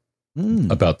talked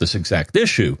about this exact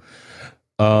issue.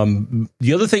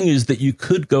 The other thing is that you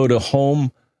could go to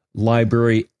Home,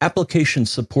 Library, Application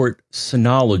Support,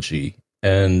 Synology,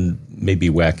 and maybe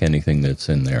whack anything that's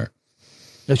in there.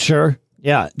 Sure.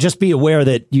 Yeah. Just be aware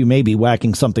that you may be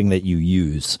whacking something that you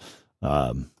use.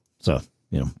 So,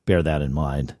 bear that in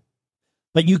mind.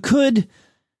 But you could,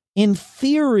 in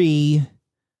theory,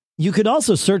 you could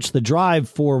also search the drive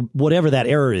for whatever that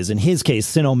error is. In his case,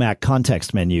 Synomac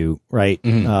context menu, right?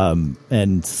 Mm-hmm.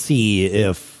 And see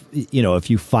if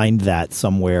you find that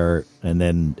somewhere and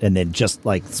then just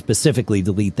like specifically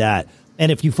delete that.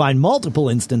 And if you find multiple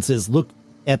instances, look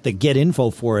at the get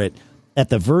info for it at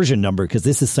the version number, because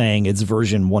this is saying it's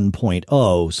version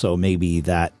 1.0. So maybe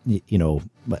that,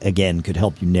 again, could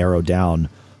help you narrow down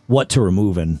what to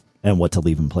remove and what to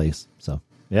leave in place. So,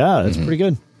 yeah, that's pretty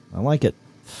good. I like it.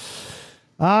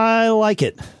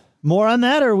 More on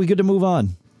that, or are we good to move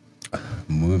on?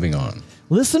 Moving on.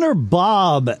 Listener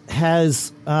Bob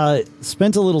has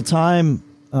spent a little time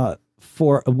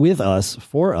for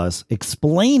us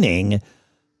explaining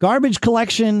garbage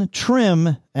collection,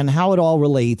 trim, and how it all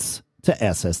relates to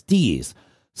SSDs.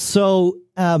 So,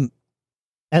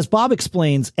 as Bob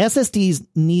explains, SSDs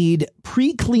need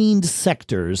pre-cleaned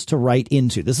sectors to write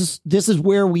into. This is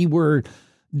where we were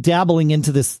dabbling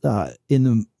into this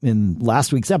in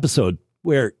last week's episode,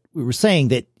 where we were saying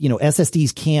that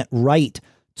SSDs can't write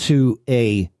to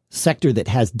a sector that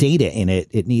has data in it.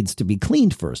 It needs to be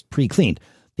cleaned first, pre-cleaned.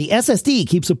 The SSD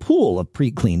keeps a pool of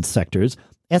pre-cleaned sectors.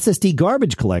 SSD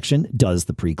garbage collection does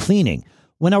the pre-cleaning.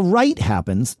 When a write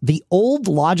happens, the old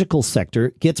logical sector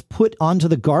gets put onto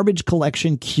the garbage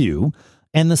collection queue,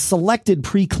 and the selected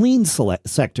pre-cleaned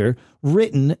sector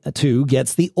written to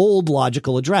gets the old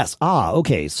logical address.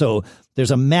 Okay. So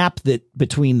there's a map that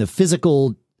between the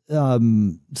physical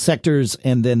sectors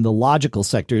and then the logical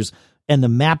sectors, and the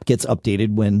map gets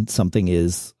updated when something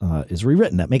is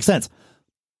rewritten. That makes sense.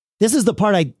 This is the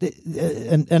part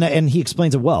and he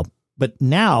explains it well, but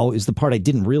now is the part I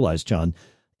didn't realize, John.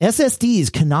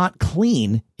 SSDs cannot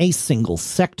clean a single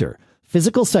sector.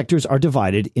 Physical sectors are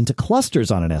divided into clusters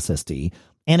on an SSD,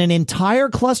 and an entire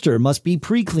cluster must be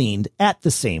pre-cleaned at the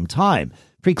same time.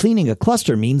 Pre-cleaning a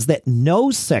cluster means that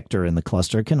no sector in the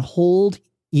cluster can hold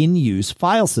in-use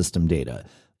file system data.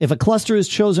 If a cluster is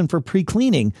chosen for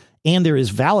pre-cleaning and there is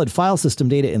valid file system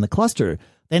data in the cluster,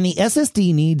 then the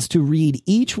SSD needs to read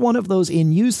each one of those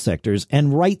in-use sectors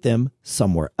and write them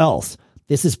somewhere else.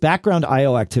 This is background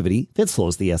I/O activity that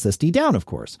slows the SSD down, of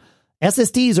course.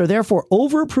 SSDs are therefore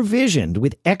over-provisioned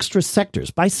with extra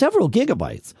sectors by several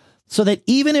gigabytes, so that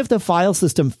even if the file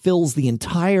system fills the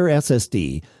entire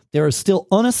SSD, there are still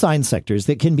unassigned sectors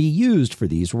that can be used for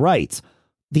these writes.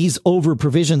 These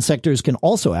over-provisioned sectors can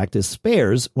also act as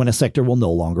spares when a sector will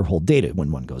no longer hold data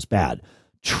when one goes bad.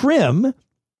 Trim,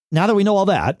 now that we know all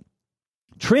that,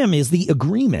 trim is the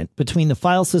agreement between the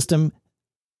file system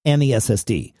and the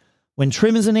SSD. When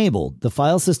trim is enabled, the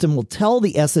file system will tell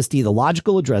the SSD the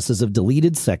logical addresses of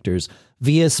deleted sectors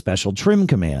via special trim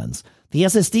commands. The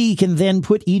SSD can then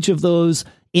put each of those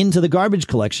into the garbage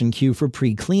collection queue for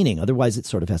pre-cleaning. Otherwise, it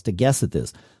sort of has to guess at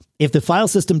this. If the file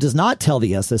system does not tell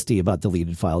the SSD about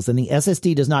deleted files, then the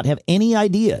SSD does not have any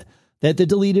idea that the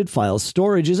deleted file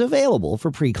storage is available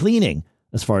for pre-cleaning.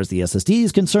 As far as the SSD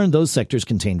is concerned, those sectors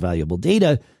contain valuable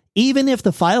data, even if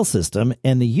the file system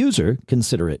and the user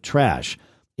consider it trash.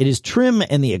 It is trim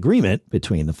and the agreement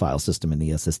between the file system and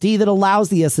the SSD that allows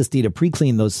the SSD to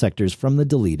pre-clean those sectors from the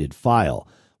deleted file.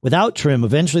 Without trim,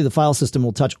 eventually the file system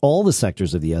will touch all the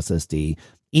sectors of the SSD,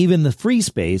 even the free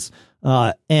space,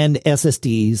 and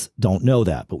SSDs don't know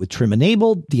that. But with trim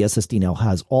enabled, the SSD now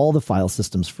has all the file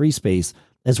system's free space,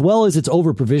 as well as its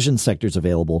over-provisioned sectors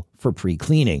available for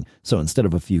pre-cleaning. So instead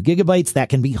of a few gigabytes, that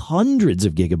can be hundreds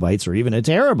of gigabytes or even a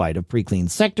terabyte of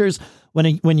pre-cleaned sectors.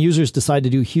 When users decide to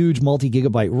do huge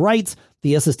multi-gigabyte writes,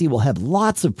 the SSD will have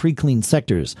lots of pre-cleaned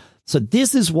sectors. So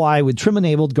this is why with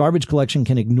trim-enabled, garbage collection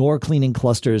can ignore cleaning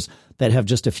clusters that have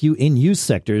just a few in-use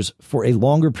sectors for a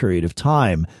longer period of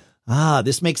time.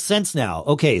 This makes sense now.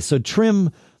 Okay, so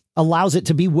trim allows it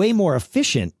to be way more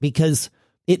efficient because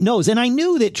it knows. And I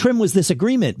knew that trim was this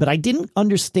agreement, but I didn't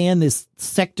understand this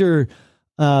sector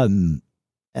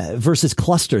versus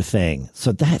cluster thing.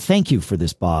 So thank you for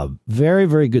this, Bob. Very,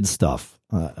 very good stuff.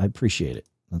 I appreciate it.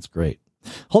 That's great.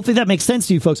 Hopefully that makes sense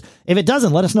to you folks. If it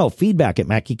doesn't, let us know.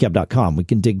 Feedback@macgeekgab.com. We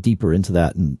can dig deeper into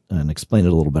that and explain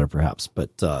it a little better perhaps.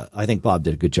 But I think Bob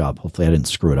did a good job. Hopefully I didn't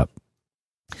screw it up.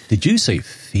 Did you say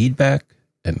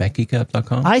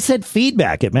feedback@macgeekgab.com? I said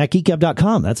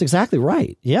feedback@macgeekgab.com. That's exactly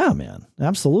right. Yeah, man.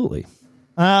 Absolutely.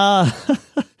 That's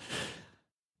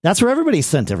where everybody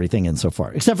sent everything in so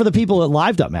far, except for the people at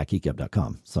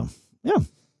live.macgeekgab.com. So, yeah.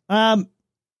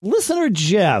 Listener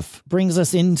Jeff brings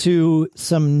us into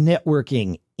some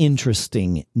networking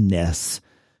interestingness.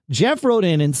 Jeff wrote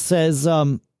in and says,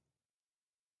 a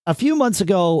few months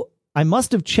ago, I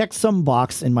must have checked some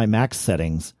box in my Mac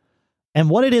settings. And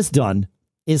what it has done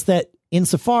is that in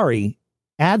Safari,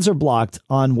 ads are blocked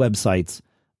on websites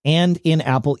and in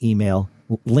Apple email.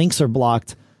 Links are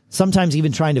blocked. Sometimes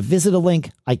even trying to visit a link,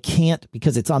 I can't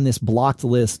because it's on this blocked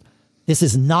list. This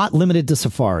is not limited to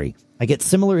Safari. I get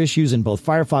similar issues in both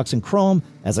Firefox and Chrome,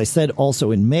 as I said, also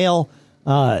in Mail.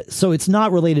 So it's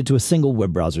not related to a single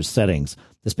web browser settings.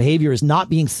 This behavior is not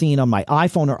being seen on my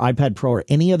iPhone or iPad Pro or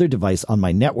any other device on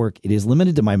my network. It is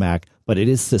limited to my Mac, but it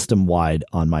is system-wide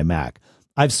on my Mac.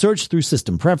 I've searched through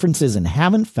system preferences and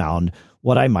haven't found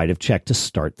what I might have checked to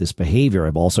start this behavior.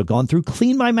 I've also gone through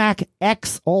Clean My Mac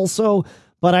X also,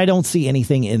 but I don't see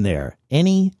anything in there.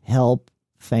 Any help?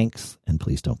 Thanks, and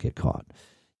please don't get caught.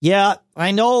 Yeah,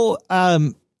 I know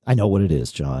what it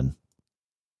is, John.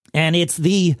 And it's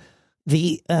the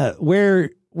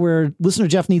where listener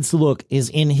Jeff needs to look is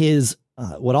in his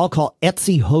what I'll call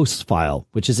Etsy hosts file,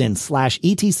 which is in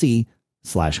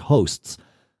 /etc/hosts.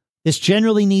 This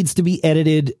generally needs to be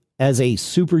edited as a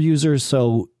super user.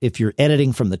 So if you're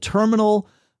editing from the terminal,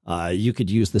 you could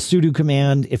use the sudo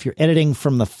command. If you're editing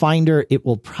from the Finder, it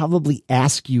will probably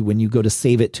ask you when you go to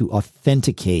save it to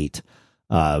authenticate.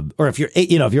 Or if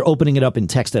you're opening it up in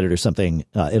TextEdit or something,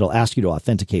 it'll ask you to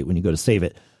authenticate when you go to save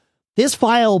it. This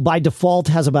file by default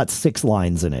has about 6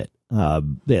 lines in it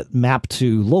that map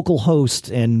to localhost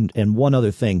and one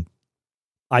other thing,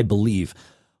 I believe.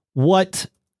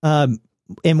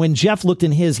 And when Jeff looked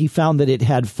in his, he found that it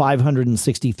had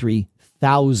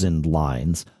 563,000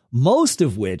 lines, most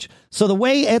of which. So the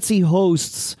way Etsy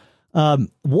hosts,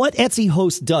 what Etsy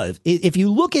hosts does, if you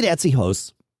look at Etsy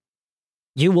hosts,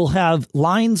 you will have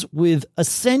lines with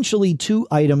essentially 2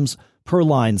 items per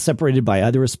line separated by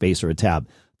either a space or a tab.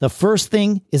 The first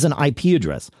thing is an IP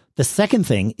address. The second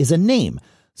thing is a name.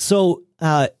 So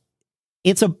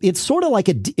it's sort of like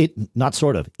it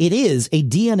is a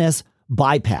DNS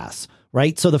bypass,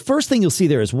 right? So the first thing you'll see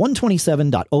there is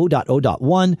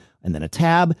 127.0.0.1 and then a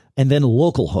tab and then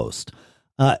localhost.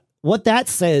 What that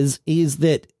says is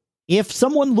that if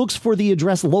someone looks for the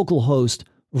address localhost,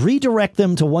 redirect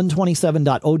them to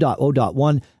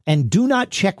 127.0.0.1 and do not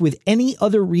check with any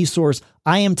other resource.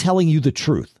 I am telling you the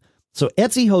truth. So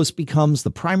Etsy host becomes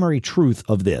the primary truth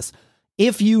of this.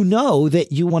 If you know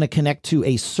that you want to connect to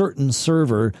a certain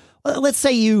server, let's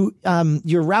say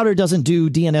your router doesn't do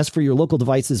DNS for your local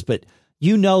devices, but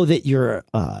you know that your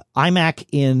iMac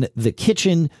in the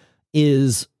kitchen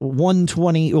is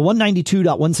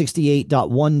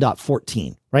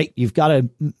 192.168.1.14, right? You've got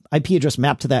an IP address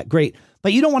mapped to that. Great.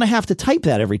 But you don't want to have to type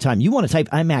that every time. You want to type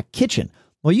iMac kitchen.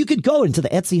 Well, you could go into the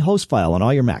Etsy host file on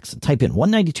all your Macs and type in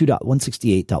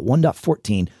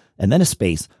 192.168.1.14 and then a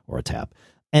space or a tab.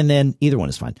 And then either one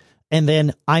is fine. And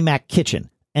then iMac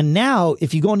kitchen. And now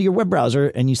if you go into your web browser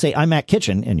and you say iMac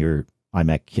kitchen and your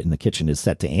iMac in the kitchen is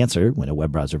set to answer when a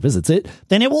web browser visits it,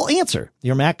 then it will answer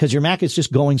your Mac because your Mac is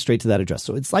just going straight to that address.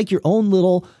 So it's like your own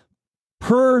little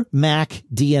per Mac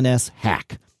DNS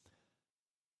hack.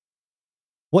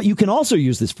 What you can also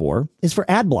use this for is for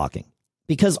ad blocking,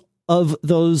 because of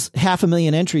those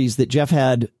 500,000 entries that Jeff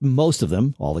had, most of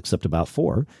them, all except about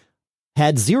 4,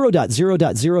 had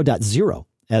 0.0.0.0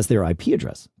 as their IP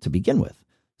address to begin with.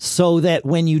 So that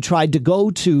when you tried to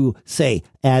go to, say,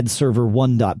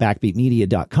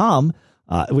 adserver1.backbeatmedia.com,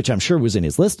 which I'm sure was in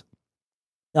his list,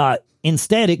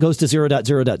 instead it goes to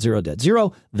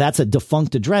 0.0.0.0. That's a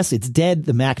defunct address. It's dead.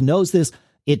 The Mac knows this.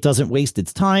 It doesn't waste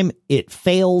its time. It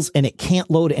fails, and it can't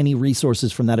load any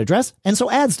resources from that address. And so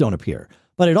ads don't appear.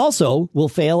 But it also will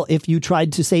fail if you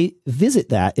tried to, say, visit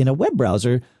that in a web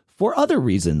browser for other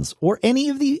reasons or any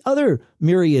of the other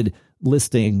myriad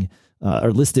listed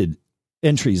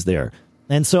entries there.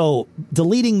 And so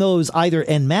deleting those either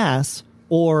en masse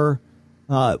or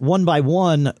one by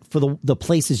one for the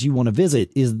places you want to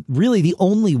visit is really the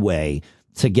only way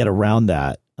to get around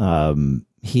that.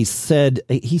 he said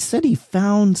he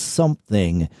found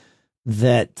something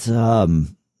that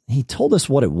he told us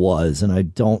what it was, and I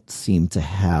don't seem to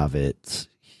have it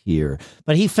here.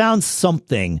 But he found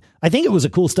something. I think it was a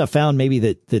cool stuff found maybe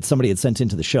that somebody had sent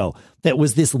into the show that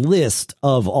was this list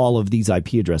of all of these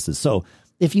IP addresses. So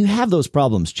if you have those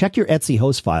problems, check your Etsy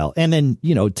host file, and then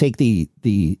take the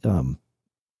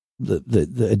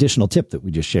additional tip that we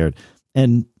just shared,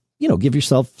 and give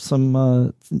yourself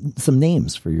some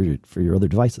names for your other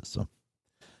devices. So,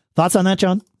 thoughts on that,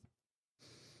 John?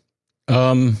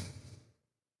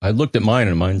 I looked at mine,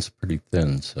 and mine's pretty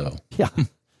thin. So yeah.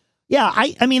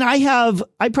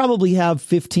 I probably have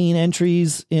 15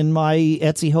 entries in my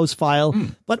Etsy host file,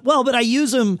 but I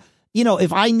use them.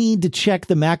 If I need to check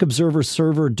the Mac Observer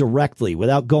server directly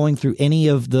without going through any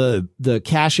of the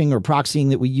caching or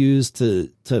proxying that we use to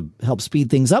help speed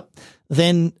things up,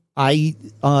 then I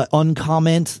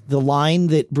uncomment the line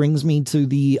that brings me to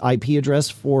the IP address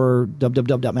for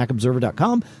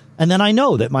www.macobserver.com, and then I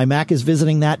know that my Mac is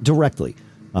visiting that directly.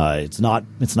 It's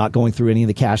not going through any of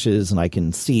the caches, and I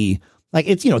can see, like,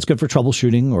 it's good for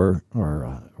troubleshooting or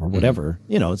whatever.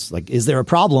 It's like, is there a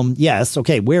problem? Yes.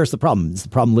 Okay. Where's the problem? Is the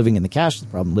problem living in the cache? Is the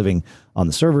problem living on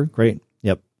the server? Great.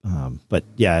 Yep. But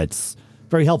yeah, it's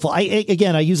very helpful. I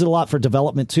use it a lot for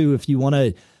development too. If you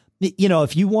want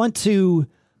to,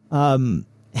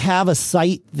 have a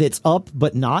site that's up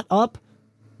but not up,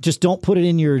 just don't put it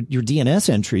in your DNS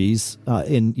entries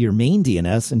in your main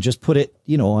DNS, and just put it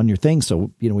on your thing.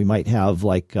 So we might have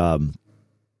like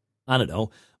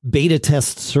beta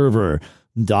test server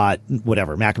dot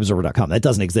whatever macobserver.com. That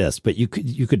doesn't exist, but you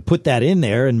could put that in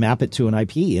there and map it to an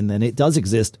IP, and then it does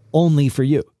exist only for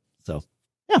you. So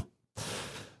yeah,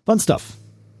 fun stuff.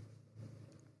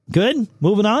 Good.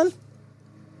 Moving on.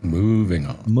 Moving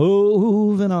on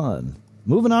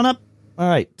up. All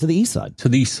right, to the east side.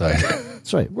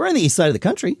 That's right. We're on the east side of the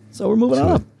country, so we're moving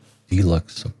on up.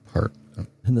 Deluxe apartment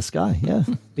in the sky. Yeah,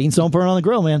 beans don't burn on the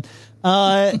grill, man.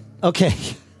 Okay.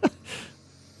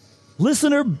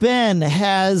 Listener Ben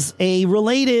has a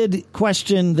related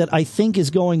question that I think is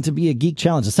going to be a geek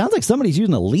challenge. It sounds like somebody's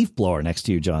using a leaf blower next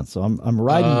to you, John. So I'm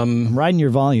riding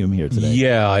your volume here today.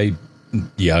 Yeah, I'm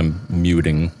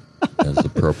muting as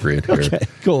appropriate here. Okay,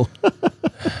 cool.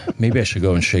 Maybe I should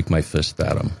go and shake my fist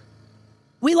at him.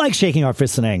 We like shaking our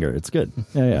fists in anger. It's good.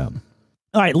 Yeah.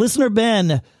 All right, listener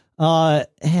Ben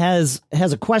has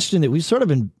a question that we've sort of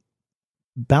been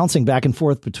bouncing back and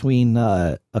forth between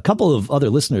a couple of other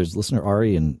listeners, listener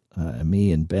Ari and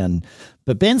me and Ben.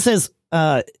 But Ben says,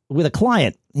 with a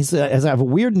client, he says, I have a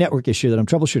weird network issue that I'm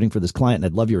troubleshooting for this client, and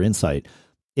I'd love your insight.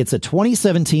 It's a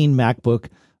 2017 MacBook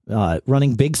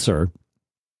running Big Sur,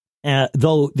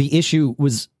 though the issue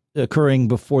was occurring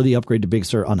before the upgrade to Big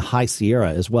Sur on High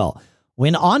Sierra as well.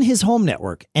 When on his home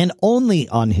network, and only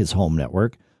on his home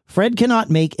network, Fred cannot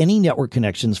make any network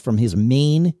connections from his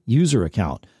main user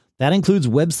account. That includes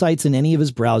websites in any of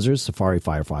his browsers, Safari,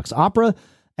 Firefox, Opera,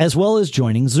 as well as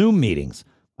joining Zoom meetings.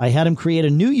 I had him create a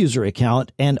new user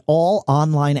account, and all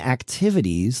online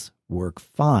activities work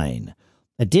fine.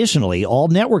 Additionally, all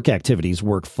network activities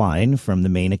work fine from the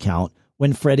main account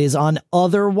when Fred is on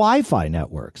other Wi-Fi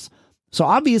networks. So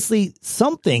obviously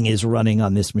something is running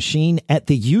on this machine at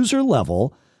the user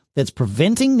level that's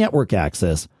preventing network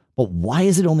access, but why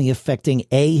is it only affecting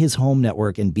A, his home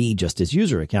network, and B, just his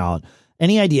user account?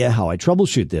 Any idea how I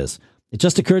troubleshoot this? It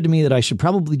just occurred to me that I should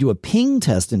probably do a ping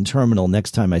test in terminal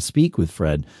next time I speak with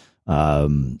Fred.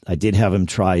 I did have him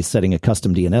try setting a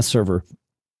custom DNS server,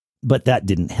 but that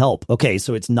didn't help. Okay,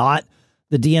 so it's not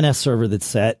the DNS server that's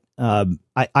set. I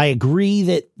agree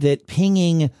that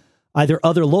pinging either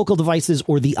other local devices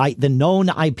or the known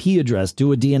IP address,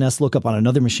 do a DNS lookup on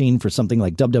another machine for something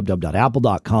like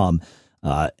www.apple.com,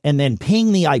 and then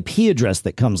ping the IP address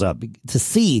that comes up to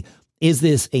see, is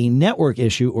this a network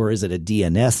issue or is it a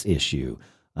DNS issue?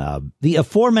 The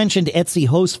aforementioned Etsy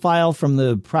host file from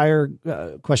the prior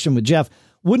question with Jeff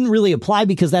wouldn't really apply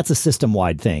because that's a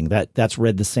system-wide thing. That's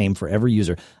read the same for every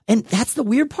user. And that's the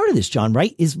weird part of this, John,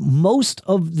 right? Is most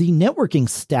of the networking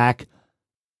stack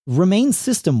remains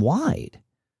system-wide.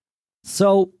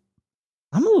 So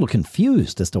I'm a little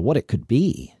confused as to what it could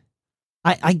be.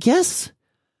 I guess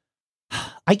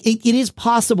it is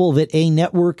possible that a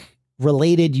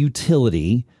network-related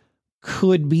utility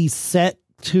could be set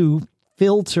to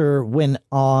filter when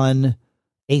on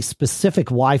a specific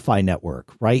Wi-Fi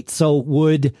network, right? So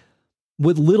would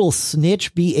Little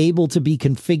Snitch be able to be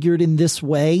configured in this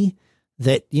way?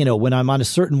 That, when I'm on a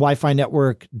certain Wi-Fi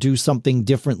network, do something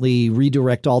differently,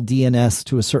 redirect all DNS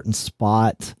to a certain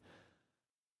spot.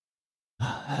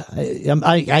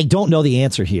 I don't know the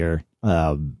answer here,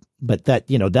 but that,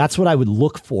 that's what I would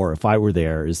look for if I were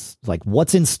there, is like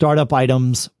what's in startup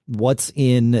items, what's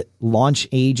in launch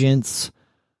agents.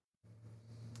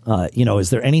 Is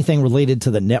there anything related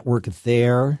to the network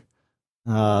there?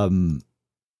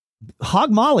 Hog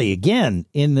Molly again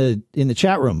in the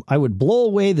chat room. I would blow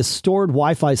away the stored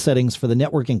Wi-Fi settings for the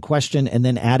network in question and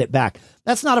then add it back.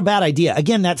 That's not a bad idea.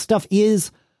 Again, that stuff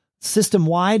is system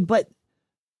wide, but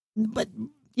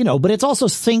it's also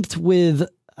synced with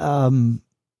iCloud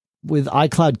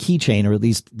Keychain, or at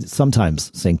least sometimes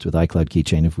synced with iCloud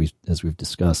Keychain, as we've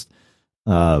discussed.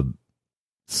 And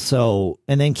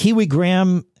then Kiwi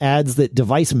Graham adds that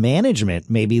device management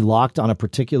may be locked on a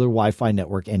particular Wi-Fi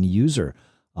network and user.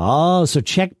 Oh, so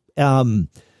check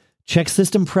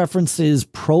system preferences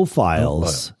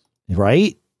profiles,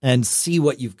 right? And see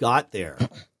what you've got there.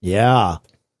 Yeah.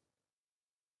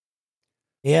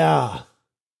 Yeah.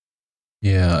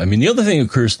 Yeah. I mean, the other thing that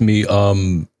occurs to me,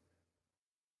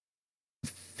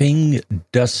 Thing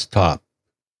Desktop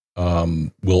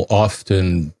will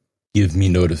often give me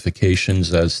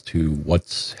notifications as to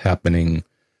what's happening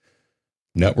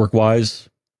network-wise.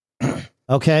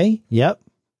 Okay. Yep.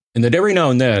 And then every now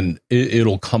and then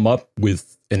it'll come up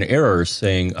with an error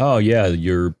saying, "Oh yeah,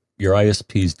 your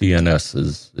ISP's DNS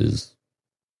is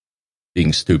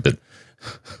being stupid."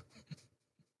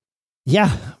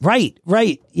 Yeah. Right.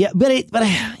 Yeah. But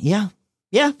yeah.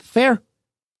 Fair.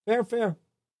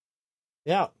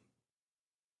 Yeah.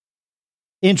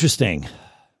 Interesting.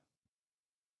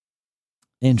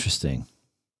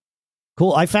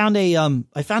 Cool. I found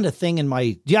a thing in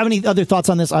my. Do you have any other thoughts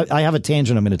on this? I have a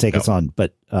tangent I'm going to take us on,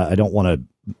 but I don't want to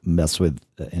mess with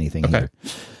anything here.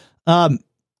 When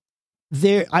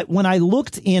I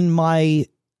looked in my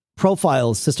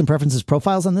profiles, system preferences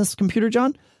profiles on this computer,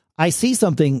 John, I see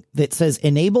something that says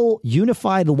enable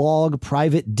unified log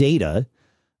private data,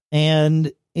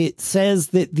 and it says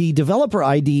that the developer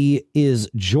ID is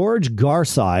George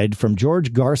Garside from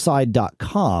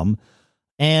georgegarside.com.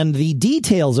 And the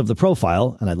details of the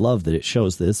profile, and I love that it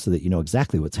shows this so that you know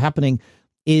exactly what's happening,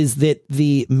 is that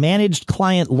the managed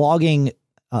client logging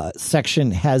section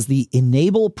has the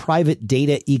enable private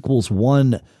data equals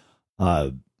 1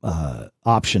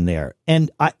 option there. And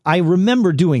I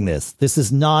remember doing this. This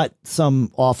is not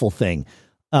some awful thing.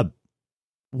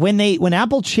 When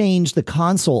Apple changed the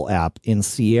console app in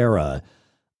Sierra,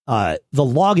 the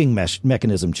logging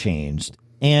mechanism changed,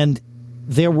 and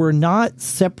there were not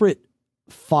separate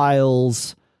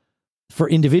files for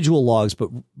individual logs,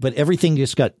 but everything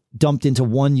just got dumped into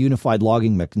one unified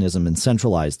logging mechanism and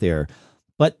centralized there.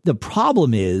 But the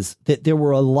problem is that there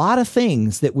were a lot of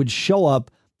things that would show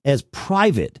up as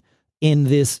private in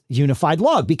this unified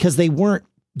log because they weren't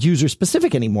user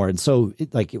specific anymore. And so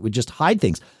it would just hide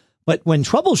things. But when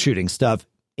troubleshooting stuff,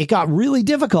 it got really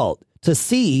difficult to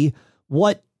see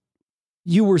what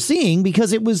you were seeing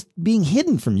because it was being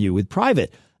hidden from you with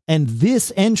private. And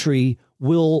this entry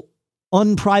will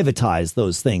unprivatize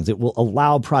those things. It will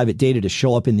allow private data to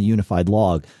show up in the unified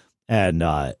log. And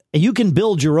you can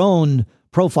build your own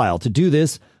profile to do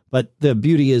this. But the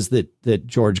beauty is that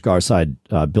George Garside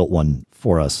built one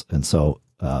for us. And so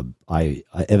I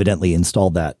evidently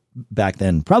installed that back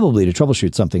then, probably to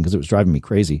troubleshoot something because it was driving me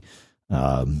crazy.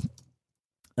 And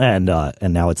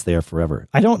now it's there forever.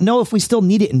 I don't know if we still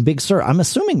need it in Big Sur. I'm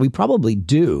assuming we probably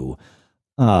do.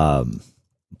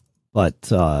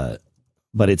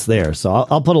 But it's there. So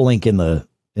I'll put a link in the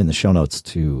show notes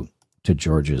to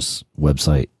George's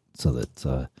website so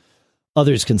that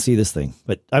others can see this thing.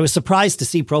 But I was surprised to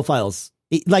see profiles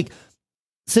like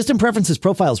system preferences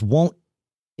profiles won't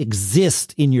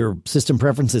exist in your system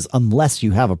preferences unless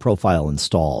you have a profile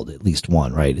installed, at least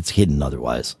one, right? It's hidden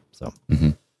otherwise. So,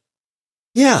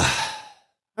 yeah.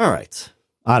 All right.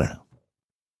 I don't know.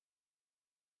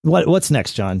 What's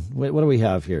next, John? What do we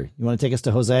have here? You want to take us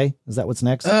to Jose? Is that what's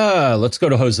next? Let's go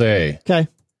to Jose. Okay.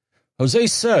 Jose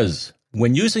says,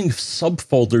 when using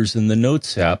subfolders in the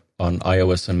Notes app on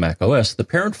iOS and macOS, the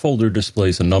parent folder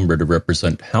displays a number to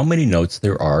represent how many notes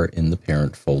there are in the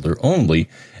parent folder only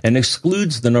and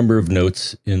excludes the number of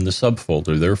notes in the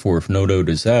subfolder. Therefore, if no note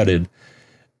is added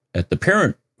at the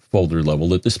parent folder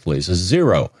level, it displays a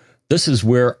 0. This is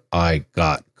where I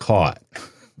got caught.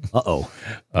 Uh-oh.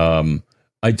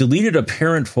 I deleted a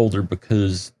parent folder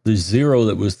because the 0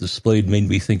 that was displayed made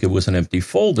me think it was an empty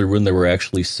folder when there were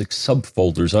actually 6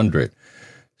 subfolders under it.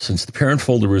 Since the parent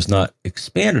folder was not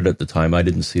expanded at the time, I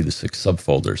didn't see the 6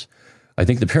 subfolders. I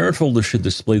think the parent folder should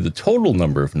display the total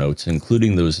number of notes,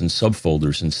 including those in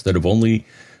subfolders, instead of only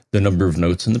the number of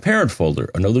notes in the parent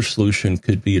folder. Another solution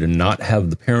could be to not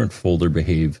have the parent folder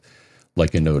behave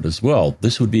like a note as well.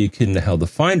 This would be akin to how the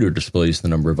Finder displays the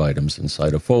number of items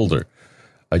inside a folder.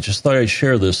 I just thought I'd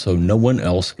share this so no one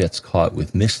else gets caught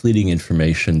with misleading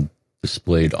information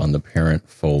displayed on the parent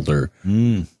folder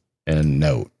and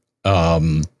note.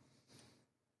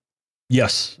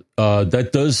 Yes, that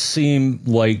does seem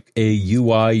like a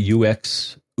UI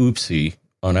UX oopsie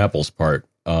on Apple's part.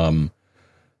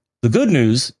 The good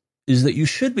news is that you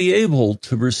should be able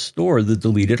to restore the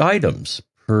deleted items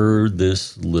per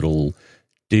this little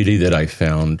ditty that I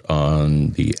found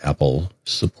on the Apple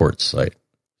support site.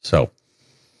 So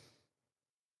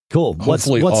cool. What's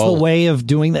the way of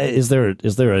doing that? Is there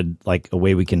a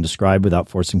way we can describe without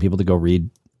forcing people to go read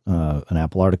an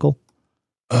Apple article?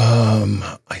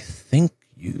 I think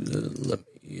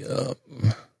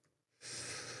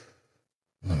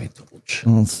let me double check.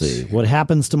 Let's see. What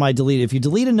happens to my delete? If you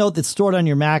delete a note that's stored on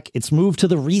your Mac, it's moved to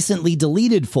the recently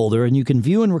deleted folder, and you can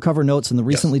view and recover notes in the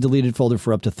recently deleted folder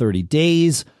for up to 30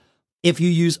 days. If you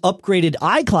use upgraded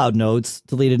iCloud notes,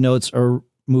 deleted notes are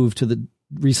moved to the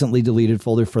recently deleted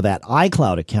folder for that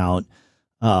iCloud account.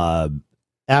 After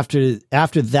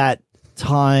that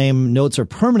time, notes are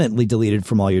permanently deleted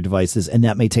from all your devices, and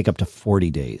that may take up to 40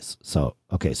 days. So,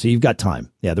 okay, so you've got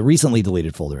time. Yeah, the recently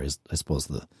deleted folder is, I suppose,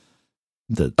 the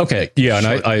okay, yeah, and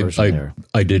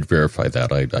I did verify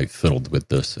that. I fiddled with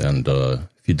this, and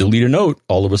if you delete a note,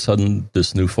 all of a sudden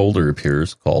this new folder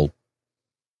appears called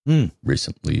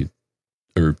recently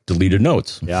or deleted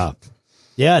notes. Yeah,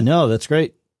 no, that's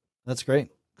great. That's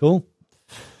great. Cool.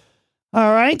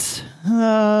 All right,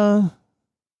 knocking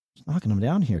them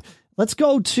down here. Let's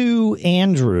go to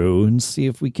Andrew and see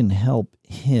if we can help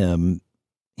him.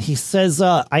 He says,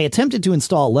 I attempted to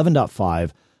install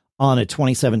 11.5 on a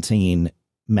 2017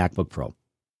 MacBook Pro.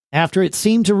 After it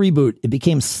seemed to reboot, it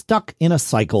became stuck in a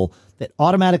cycle that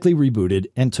automatically rebooted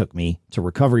and took me to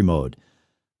recovery mode.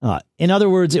 In other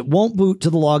words, it won't boot to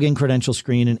the login credential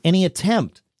screen, and any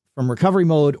attempt from recovery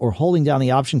mode or holding down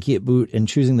the option key at boot and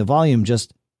choosing the volume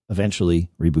just eventually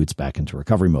reboots back into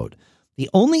recovery mode. The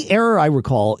only error I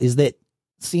recall is that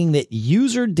seeing that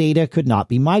user data could not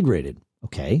be migrated.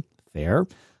 Okay, fair.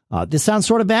 This sounds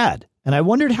sort of bad, and I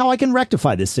wondered how I can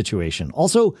rectify this situation.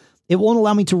 Also, it won't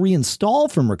allow me to reinstall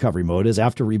from recovery mode, as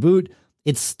after reboot,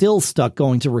 it's still stuck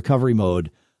going to recovery mode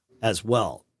as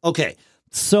well. Okay,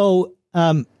 so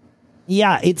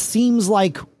yeah, it seems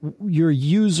like your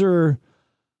user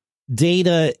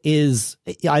data is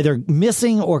either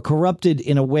missing or corrupted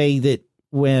in a way that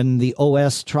when the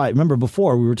OS remember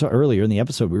before we were earlier in the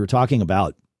episode, we were talking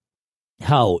about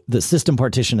how the system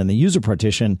partition and the user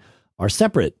partition are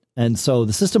separate. And so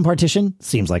the system partition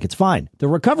seems like it's fine. The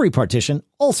recovery partition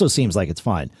also seems like it's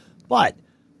fine. But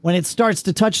when it starts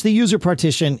to touch the user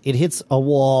partition, it hits a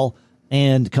wall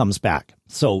and comes back.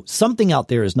 So something out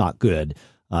there is not good.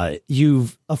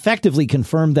 You've effectively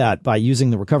confirmed that by using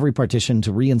the recovery partition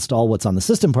to reinstall what's on the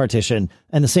system partition,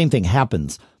 and the same thing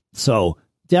happens. So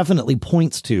definitely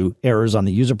points to errors on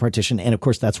the user partition. And of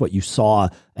course, that's what you saw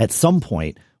at some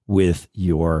point with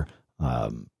your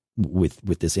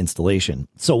with this installation.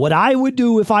 So what I would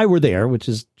do if I were there, which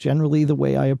is generally the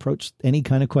way I approach any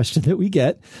kind of question that we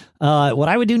get, what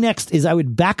I would do next is I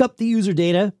would back up the user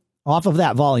data off of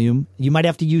that volume. You might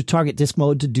have to use target disk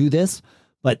mode to do this,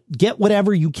 but get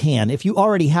whatever you can. If you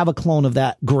already have a clone of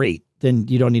that, great. Then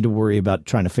you don't need to worry about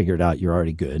trying to figure it out. You're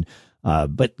already good.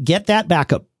 But get that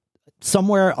backup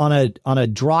somewhere on a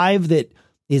drive that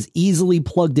is easily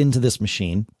plugged into this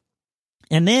machine.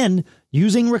 And then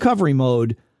using recovery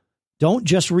mode, don't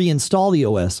just reinstall the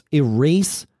OS,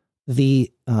 erase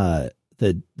the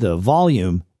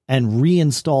volume and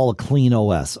reinstall a clean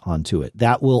OS onto it.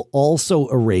 That will also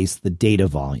erase the data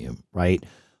volume, right?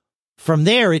 From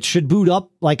there, it should boot up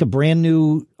like a brand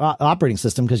new operating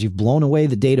system because you've blown away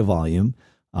the data volume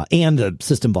and the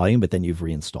system volume, but then you've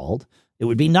reinstalled. It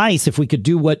would be nice if we could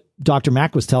do what Dr.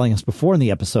 Mac was telling us before in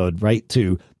the episode, right?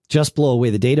 To just blow away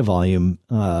the data volume.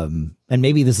 And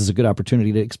maybe this is a good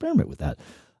opportunity to experiment with that.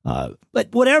 But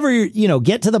whatever,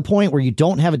 get to the point where you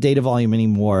don't have a data volume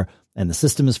anymore and the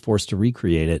system is forced to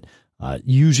recreate it.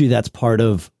 Usually that's part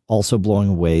of also blowing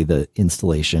away the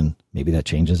installation. Maybe that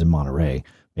changes in Monterey.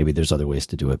 Maybe there's other ways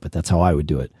to do it, but that's how I would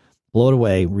do it. Blow it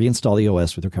away, reinstall the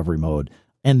OS with recovery mode.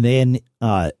 And then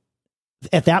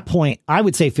at that point, I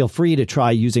would say feel free to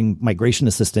try using Migration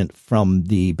Assistant from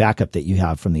the backup that you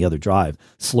have from the other drive,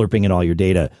 slurping in all your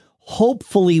data.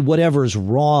 Hopefully whatever's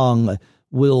wrong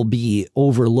will be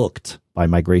overlooked by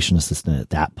Migration Assistant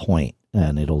at that point,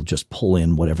 and it'll just pull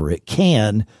in whatever it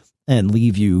can and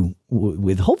leave you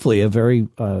with hopefully a very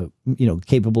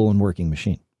capable and working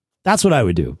machine. That's what I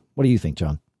would do. What do you think,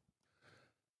 John?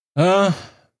 I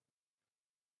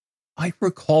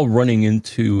recall running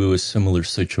into a similar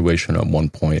situation at one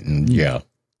point, and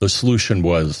the solution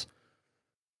was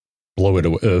blow it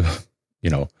away.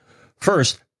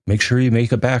 First, make sure you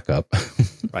make a backup.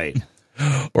 Right.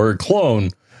 Or a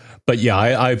clone. But yeah,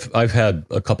 I've had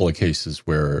a couple of cases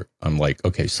where I'm like,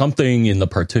 okay, something in the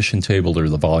partition table or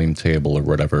the volume table or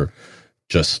whatever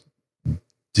just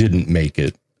didn't make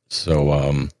it.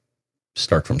 So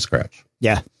start from scratch.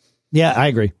 Yeah. Yeah, I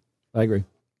agree.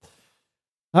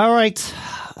 All right.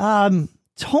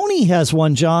 Tony has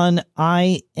one, John.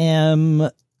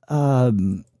 I'm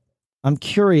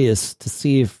curious to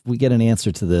see if we get an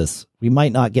answer to this. We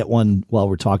might not get one while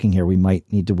we're talking here. We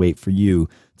might need to wait for you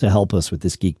to help us with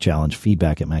this Geek Challenge.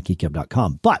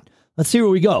 Feedback@MacGeekGab.com. But let's see where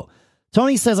we go.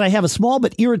 Tony says, I have a small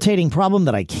but irritating problem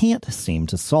that I can't seem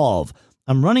to solve.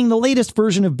 I'm running the latest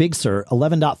version of Big Sur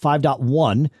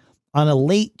 11.5.1 on a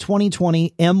late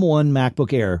 2020 M1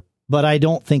 MacBook Air, but I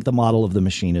don't think the model of the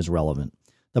machine is relevant.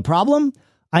 The problem?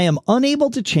 I am unable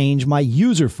to change my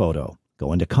user photo.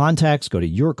 Go into contacts, go to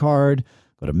your card,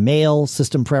 go to mail,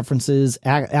 system preferences,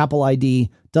 Apple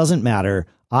ID, doesn't matter.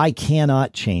 I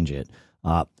cannot change it.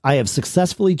 I have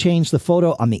successfully changed the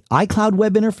photo on the iCloud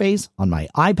web interface, on my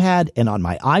iPad, and on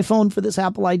my iPhone for this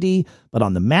Apple ID. But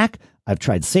on the Mac, I've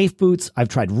tried Safe Boots. I've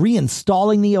tried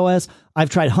reinstalling the OS.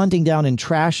 I've tried hunting down and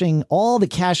trashing all the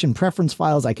cache and preference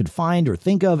files I could find or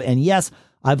think of. And yes,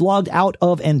 I've logged out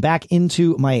of and back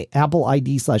into my Apple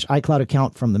ID/iCloud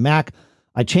account from the Mac.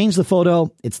 I changed the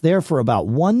photo. It's there for about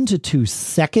 1 to 2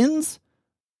 seconds,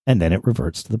 and then it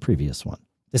reverts to the previous one.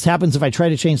 This happens if I try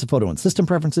to change the photo in System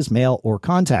Preferences, Mail, or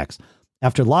Contacts.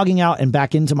 After logging out and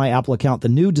back into my Apple account, the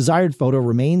new desired photo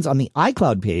remains on the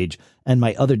iCloud page and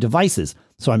my other devices.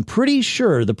 So I'm pretty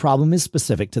sure the problem is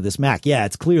specific to this Mac. Yeah,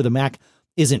 it's clear the Mac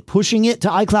isn't pushing it to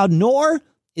iCloud, nor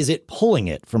is it pulling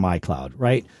it from iCloud,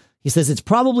 right? He says it's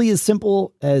probably as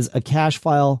simple as a cache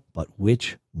file, but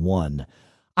which one?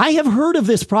 I have heard of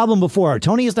this problem before.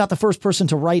 Tony is not the first person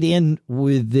to write in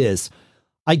with this.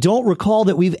 I don't recall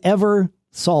that we've ever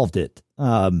solved it.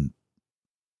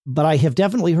 But I have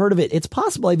definitely heard of it. It's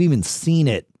possible I've even seen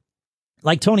it.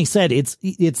 Like Tony said, it's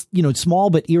small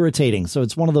but irritating. So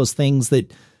it's one of those things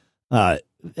that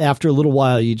after a little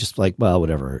while you just like, well,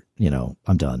 whatever,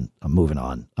 I'm done. I'm moving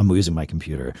on. I'm using my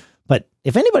computer. But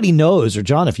if anybody knows, or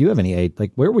John, if you have any,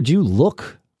 like, where would you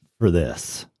look for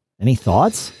this? Any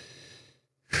thoughts?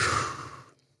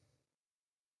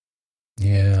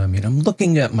 Yeah, I mean, I'm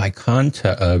looking at my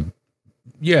contact.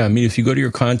 If you go to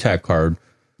your contact card,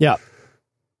 yeah,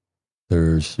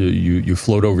 there's you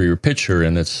float over your picture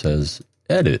and it says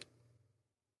edit.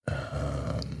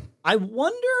 I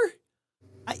wonder.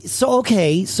 So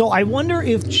I wonder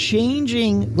if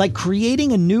changing, like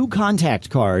creating a new contact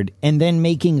card and then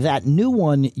making that new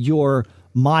one your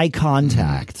My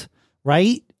Contact,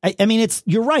 right? I mean,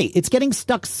 you're right. It's getting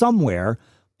stuck somewhere,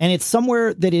 and it's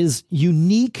somewhere that is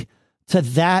unique to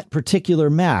that particular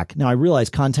Mac. Now, I realize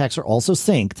contacts are also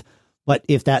synced, but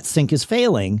if that sync is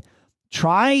failing,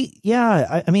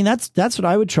 I mean, that's what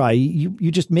I would try.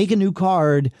 You just make a new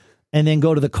card and then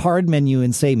go to the card menu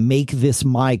and say, make this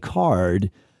my card.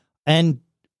 And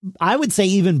I would say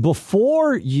even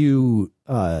before you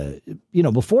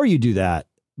do that,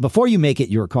 before you make it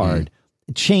your card,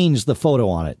 change the photo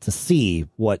on it to see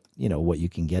what you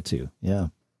can get to. Yeah.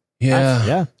 Yeah.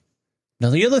 Yeah. Now,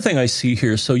 the other thing I see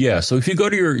here, so if you go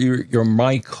to your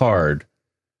My Card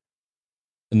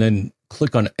and then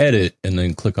click on Edit and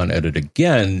then click on Edit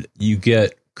again, you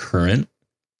get Current,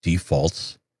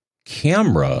 Defaults,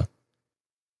 Camera,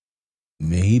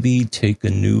 maybe take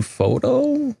a new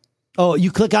photo. Oh,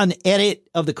 you click on Edit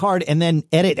of the card and then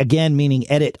Edit again, meaning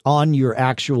edit on your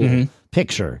actual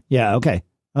picture. Yeah, okay.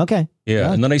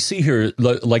 Yeah, and then I see here,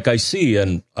 like I see,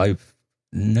 and I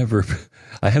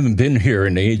haven't been here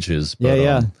in ages.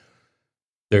 But,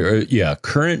 there are,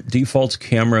 current, defaults,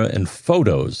 camera, and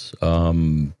photos.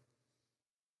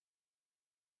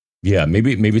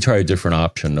 Maybe try a different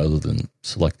option other than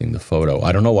selecting the photo.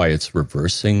 I don't know why it's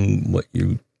reversing what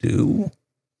you do.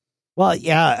 Well,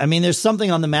 yeah, I mean, there's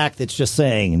something on the Mac that's just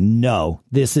saying, no,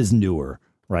 this is newer,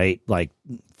 right? Like,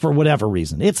 for whatever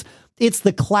reason. It's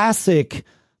the classic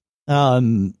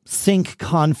sync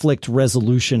conflict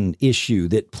resolution issue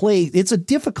that it's a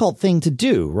difficult thing to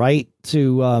do, right?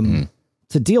 To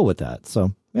deal with that.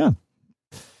 So, yeah.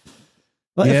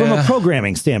 But from a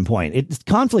programming standpoint, it's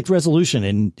conflict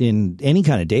resolution in any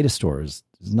kind of data store is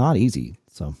not easy.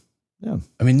 So, yeah.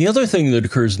 I mean, the other thing that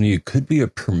occurs to me, it could be a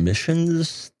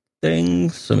permissions thing.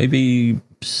 So maybe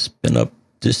spin up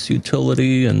this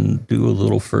utility and do a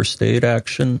little first aid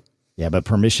action. Yeah, but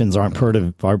permissions aren't part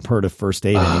of first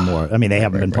aid anymore. I mean, they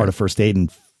haven't been part of first aid in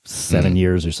 7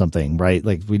 years or something, right?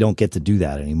 Like, we don't get to do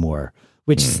that anymore.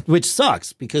 which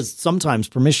sucks because sometimes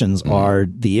permissions are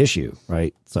the issue,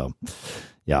 right? So,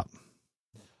 yeah.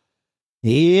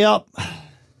 Yep.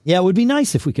 Yeah, it would be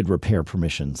nice if we could repair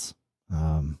permissions.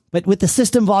 But with the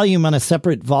system volume on a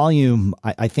separate volume,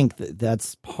 I think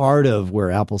that's part of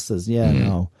where Apple says,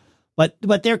 no.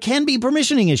 But there can be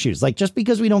permissioning issues. Like just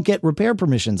because we don't get repair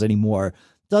permissions anymore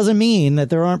doesn't mean that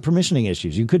there aren't permissioning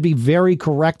issues. You could be very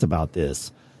correct about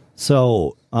this.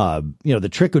 So, the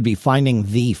trick would be finding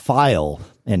the file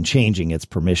and changing its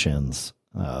permissions.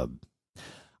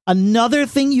 Another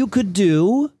thing you could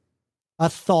do, a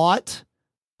thought,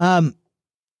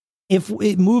 if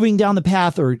moving down the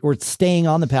path or staying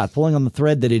on the path, pulling on the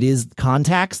thread that it is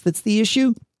contacts that's the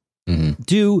issue,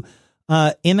 do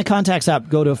in the Contacts app,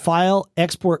 go to File,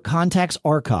 Export Contacts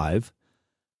Archive,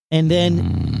 and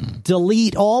then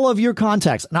delete all of your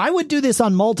contacts. And I would do this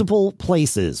on multiple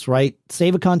places, right?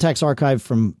 Save a contacts archive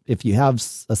from if you have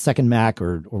a second Mac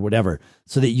or whatever,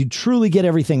 so that you truly get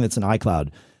everything that's in iCloud.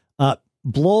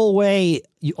 Blow away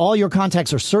all your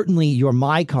contacts are certainly your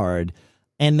My Card,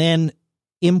 and then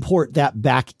import that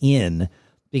back in,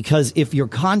 because if your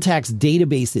contacts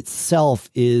database itself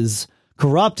is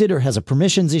corrupted or has a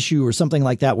permissions issue or something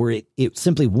like that, where it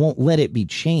simply won't let it be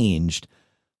changed,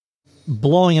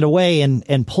 blowing it away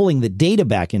and pulling the data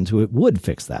back into it would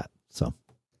fix that. So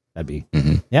that'd be,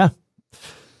 yeah,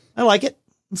 I like it.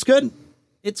 It's good.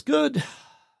 It's good.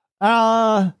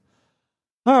 All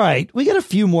right. We got a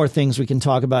few more things we can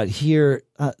talk about here.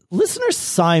 Listener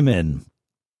Simon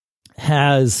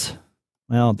has,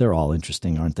 well, they're all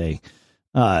interesting, aren't they?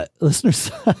 Listener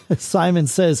Simon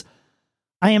says,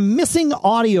 I am missing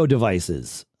audio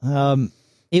devices.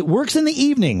 It works in the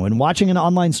evening when watching an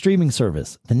online streaming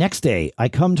service. The next day, I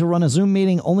come to run a Zoom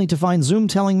meeting only to find Zoom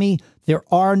telling me there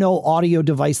are no audio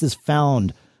devices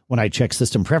found. When I check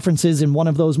system preferences in one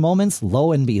of those moments,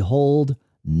 lo and behold,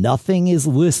 nothing is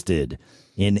listed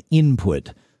in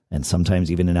input and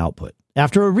sometimes even in output.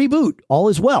 After a reboot, all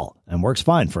is well and works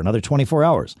fine for another 24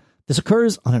 hours. This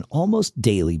occurs on an almost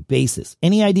daily basis.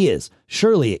 Any ideas?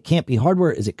 Surely it can't be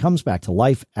hardware as it comes back to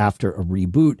life after a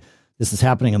reboot. This is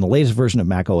happening on the latest version of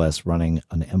macOS running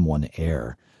on M1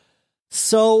 Air.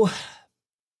 So,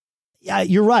 yeah,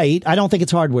 you're right. I don't think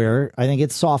it's hardware. I think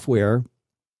it's software.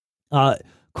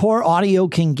 Core Audio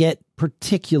can get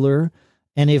particular,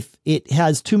 and if it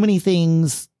has too many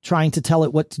things trying to tell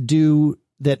it what to do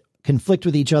that conflict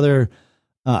with each other,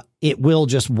 it will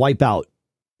just wipe out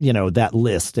that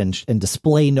list and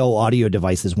display no audio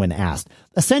devices when asked.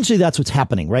 Essentially, that's what's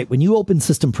happening, right? When you open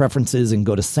system preferences and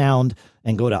go to sound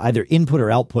and go to either input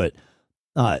or output,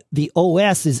 the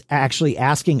OS is actually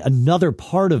asking another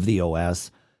part of the OS,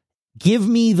 give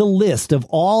me the list of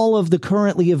all of the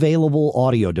currently available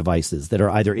audio devices that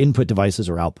are either input devices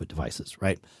or output devices,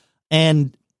 right?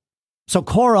 And so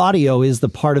Core Audio is the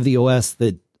part of the OS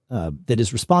that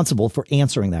is responsible for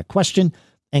answering that question.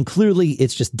 And clearly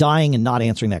it's just dying and not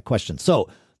answering that question. So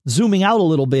zooming out a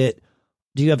little bit,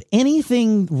 do you have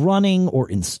anything running or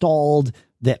installed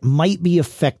that might be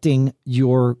affecting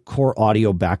your Core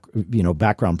Audio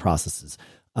background processes?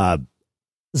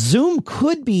 Zoom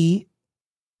could be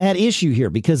at issue here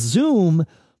because Zoom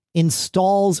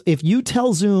installs, if you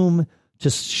tell Zoom to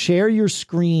share your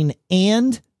screen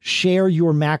and share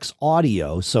your Mac's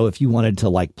audio. So if you wanted to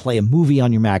like play a movie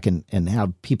on your Mac and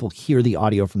have people hear the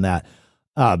audio from that,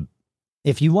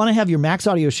 if you want to have your Mac's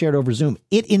audio shared over Zoom,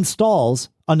 it installs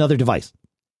another device,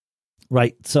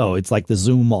 right? So it's like the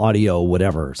Zoom audio,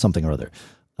 whatever, something or other.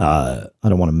 I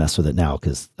don't want to mess with it now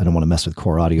because I don't want to mess with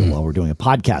Core Audio while we're doing a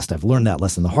podcast. I've learned that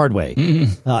lesson the hard way.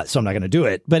 So I'm not going to do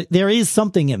it, but there is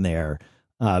something in there.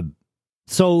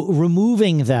 So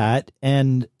removing that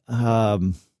and,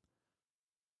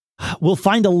 we'll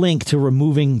find a link to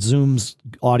removing Zoom's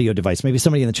audio device. Maybe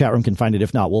somebody in the chat room can find it.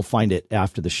 If not, we'll find it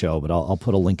after the show, but I'll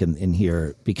put a link in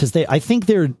here because I think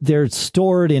they're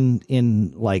stored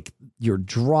in like your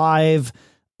drive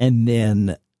and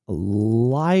then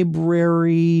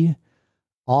library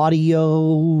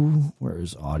audio.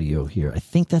 Where's audio here? I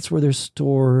think that's where they're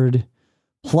stored.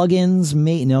 Plugins,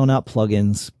 not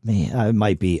plugins. It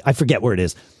might be. I forget where it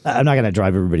is. I'm not going to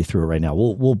drive everybody through it right now.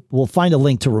 We'll find a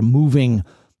link to removing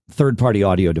third-party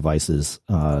audio devices.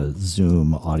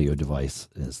 Zoom audio device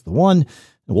is the one.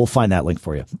 And we'll find that link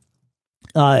for you.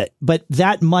 But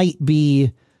that might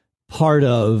be part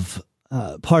of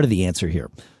the answer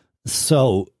here.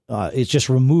 So it's just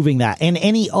removing that and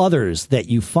any others that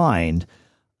you find.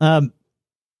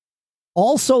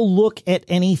 Also look at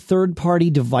any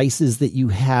third-party devices that you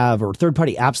have or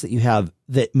third-party apps that you have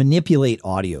that manipulate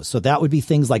audio. So that would be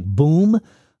things like Boom.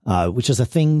 which is a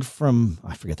thing from,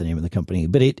 I forget the name of the company,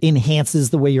 but it enhances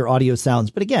the way your audio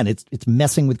sounds. But again, it's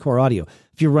messing with core audio.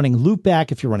 If you're running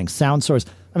loopback, if you're running sound source,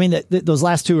 I mean, those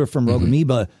last two are from Rogue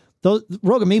Amoeba.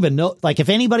 Rogue Amoeba, like if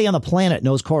anybody on the planet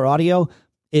knows core audio,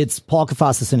 it's Paul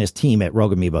Kafasis and his team at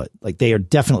Rogue Amoeba. Like they are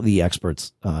definitely the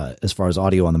experts as far as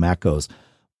audio on the Mac goes.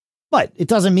 But it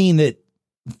doesn't mean that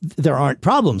there aren't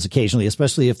problems occasionally,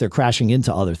 especially if they're crashing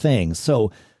into other things.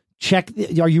 So check,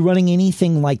 are you running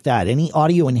anything like that? Any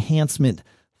audio enhancement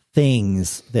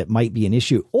things that might be an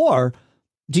issue? Or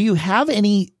do you have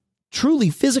any truly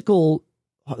physical,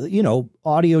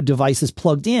 audio devices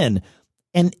plugged in?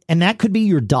 And that could be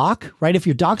your dock, right? If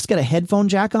your dock's got a headphone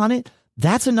jack on it,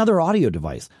 that's another audio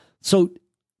device. So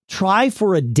try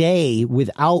for a day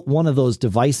without one of those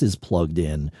devices plugged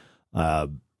in.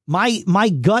 My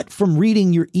gut from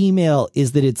reading your email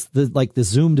is that it's the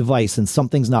Zoom device and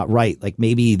something's not right. Like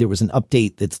maybe there was an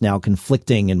update that's now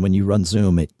conflicting, and when you run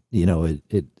Zoom, it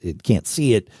can't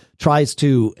see it, tries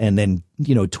to, and then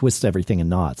twists everything in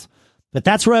knots. But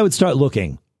that's where I would start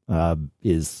looking.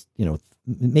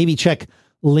 Maybe check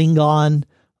Lingon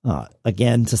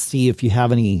again to see if you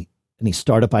have any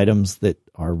startup items that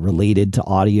are related to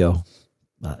audio.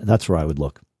 That's where I would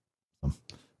look. All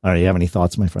right, you have any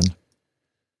thoughts, my friend?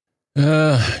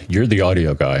 You're the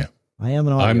audio guy. I am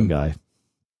an audio guy.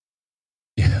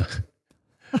 Yeah.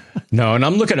 No, and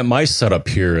I'm looking at my setup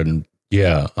here, and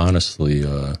yeah, honestly,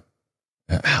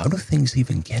 how do things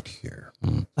even get here?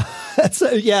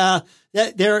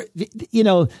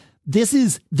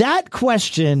 That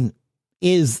question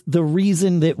is the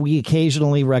reason that we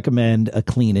occasionally recommend a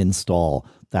clean install.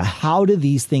 How do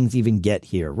these things even get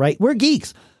here, right? We're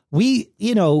geeks. We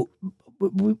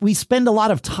spend a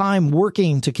lot of time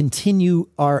working to continue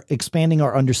expanding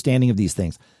our understanding of these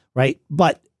things, right?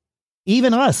 But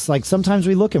even us, like sometimes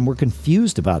we look and we're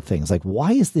confused about things. Like,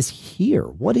 why is this here?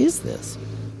 What is this?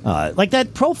 Like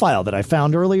that profile that I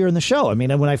found earlier in the show. I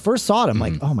mean, when I first saw it, I'm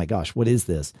like, oh my gosh, what is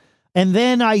this? And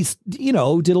then I, did a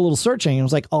little searching and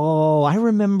was like, oh, I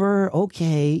remember.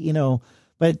 Okay.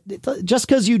 But just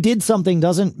because you did something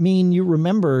doesn't mean you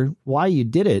remember why you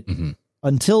did it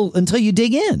until you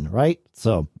dig in. Right.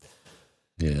 So,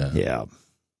 yeah.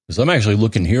 Because I'm actually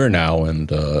looking here now,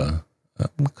 and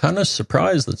I'm kind of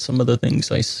surprised that some of the things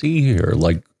I see here,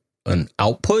 like an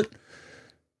output,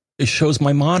 it shows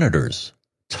my monitors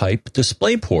type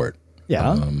DisplayPort.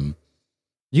 Yeah.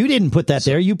 You didn't put that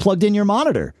there. You plugged in your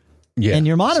monitor. Yeah. And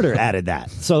your monitor added that.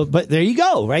 So, but there you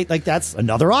go, right? Like that's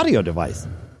another audio device.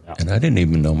 Yeah. And I didn't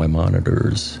even know my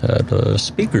monitors had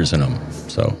speakers in them.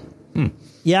 So,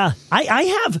 yeah,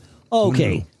 I have.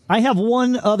 Okay. I have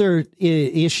one other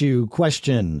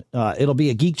question. It'll be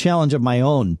a geek challenge of my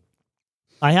own.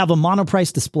 I have a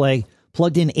monoprice display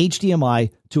plugged in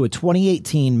HDMI to a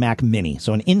 2018 Mac Mini.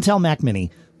 So an Intel Mac Mini.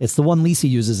 It's the one Lisa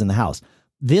uses in the house.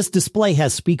 This display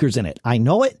has speakers in it. I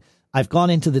know it. I've gone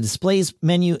into the displays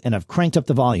menu and I've cranked up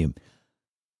the volume.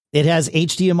 It has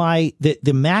HDMI.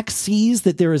 The Mac sees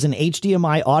that there is an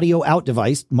HDMI audio out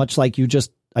device, much like you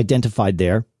just identified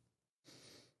there.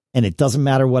 And it doesn't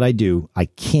matter what I do. I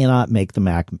cannot make the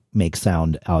Mac make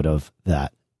sound out of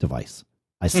that device.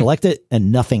 I select it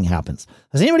and nothing happens.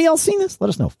 Has anybody else seen this? Let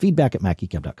us know. Feedback at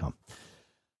MacGeekGab.com.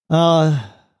 I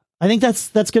think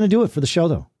that's going to do it for the show,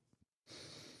 though.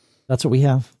 That's what we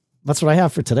have. That's what I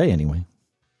have for today, anyway.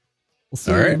 We'll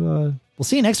see. All right. We'll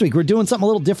see you next week. We're doing something a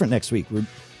little different next week.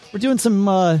 We're doing some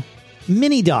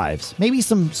mini dives, maybe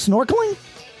some snorkeling.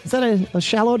 Is that a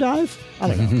shallow dive? I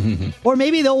don't know. Or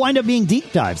maybe they'll wind up being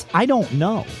deep dives. I don't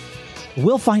know.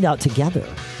 We'll find out together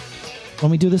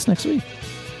when we do this next week.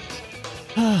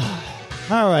 All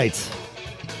right.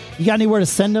 You got anywhere to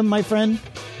send them, my friend?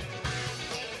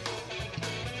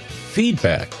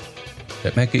 Feedback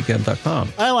at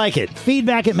MacGeekGab.com. I like it.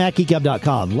 Feedback at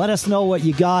MacGeekGab.com. Let us know what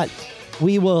you got.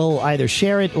 We will either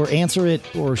share it or answer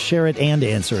it, or share it and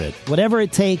answer it. Whatever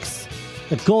it takes.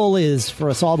 The goal is for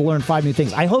us all to learn 5 new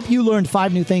things. I hope you learned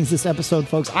 5 new things this episode,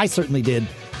 folks. I certainly did.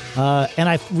 And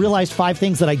I've realized 5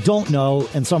 things that I don't know.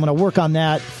 And so I'm going to work on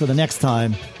that for the next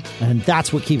time. And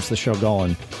that's what keeps the show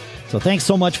going. So thanks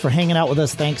so much for hanging out with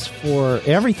us. Thanks for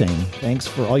everything. Thanks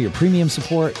for all your premium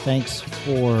support. Thanks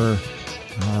for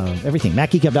everything.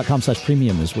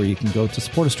 MacGeekGab.com/premium is where you can go to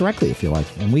support us directly if you like.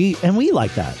 And we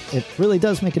like that. It really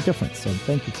does make a difference. So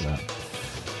thank you for that.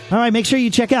 All right, make sure you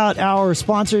check out our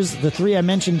sponsors, the 3 I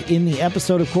mentioned in the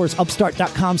episode, of course,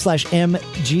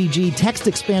 upstart.com/MGG,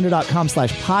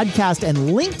 textexpander.com/podcast, and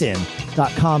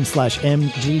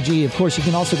LinkedIn.com/MGG. Of course, you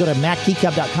can also go to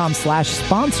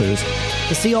MacGeekGab.com/sponsors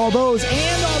to see all those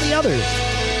and all the others.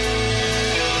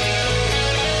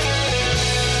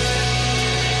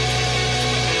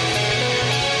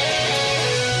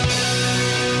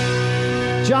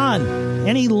 John,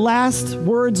 any last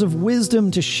words of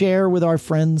wisdom to share with our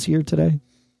friends here today?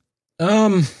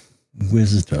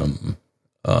 Wisdom.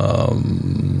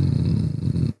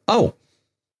 Oh,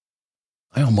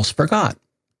 I almost forgot.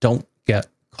 Don't get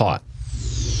caught.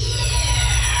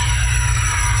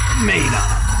 Made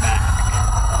up.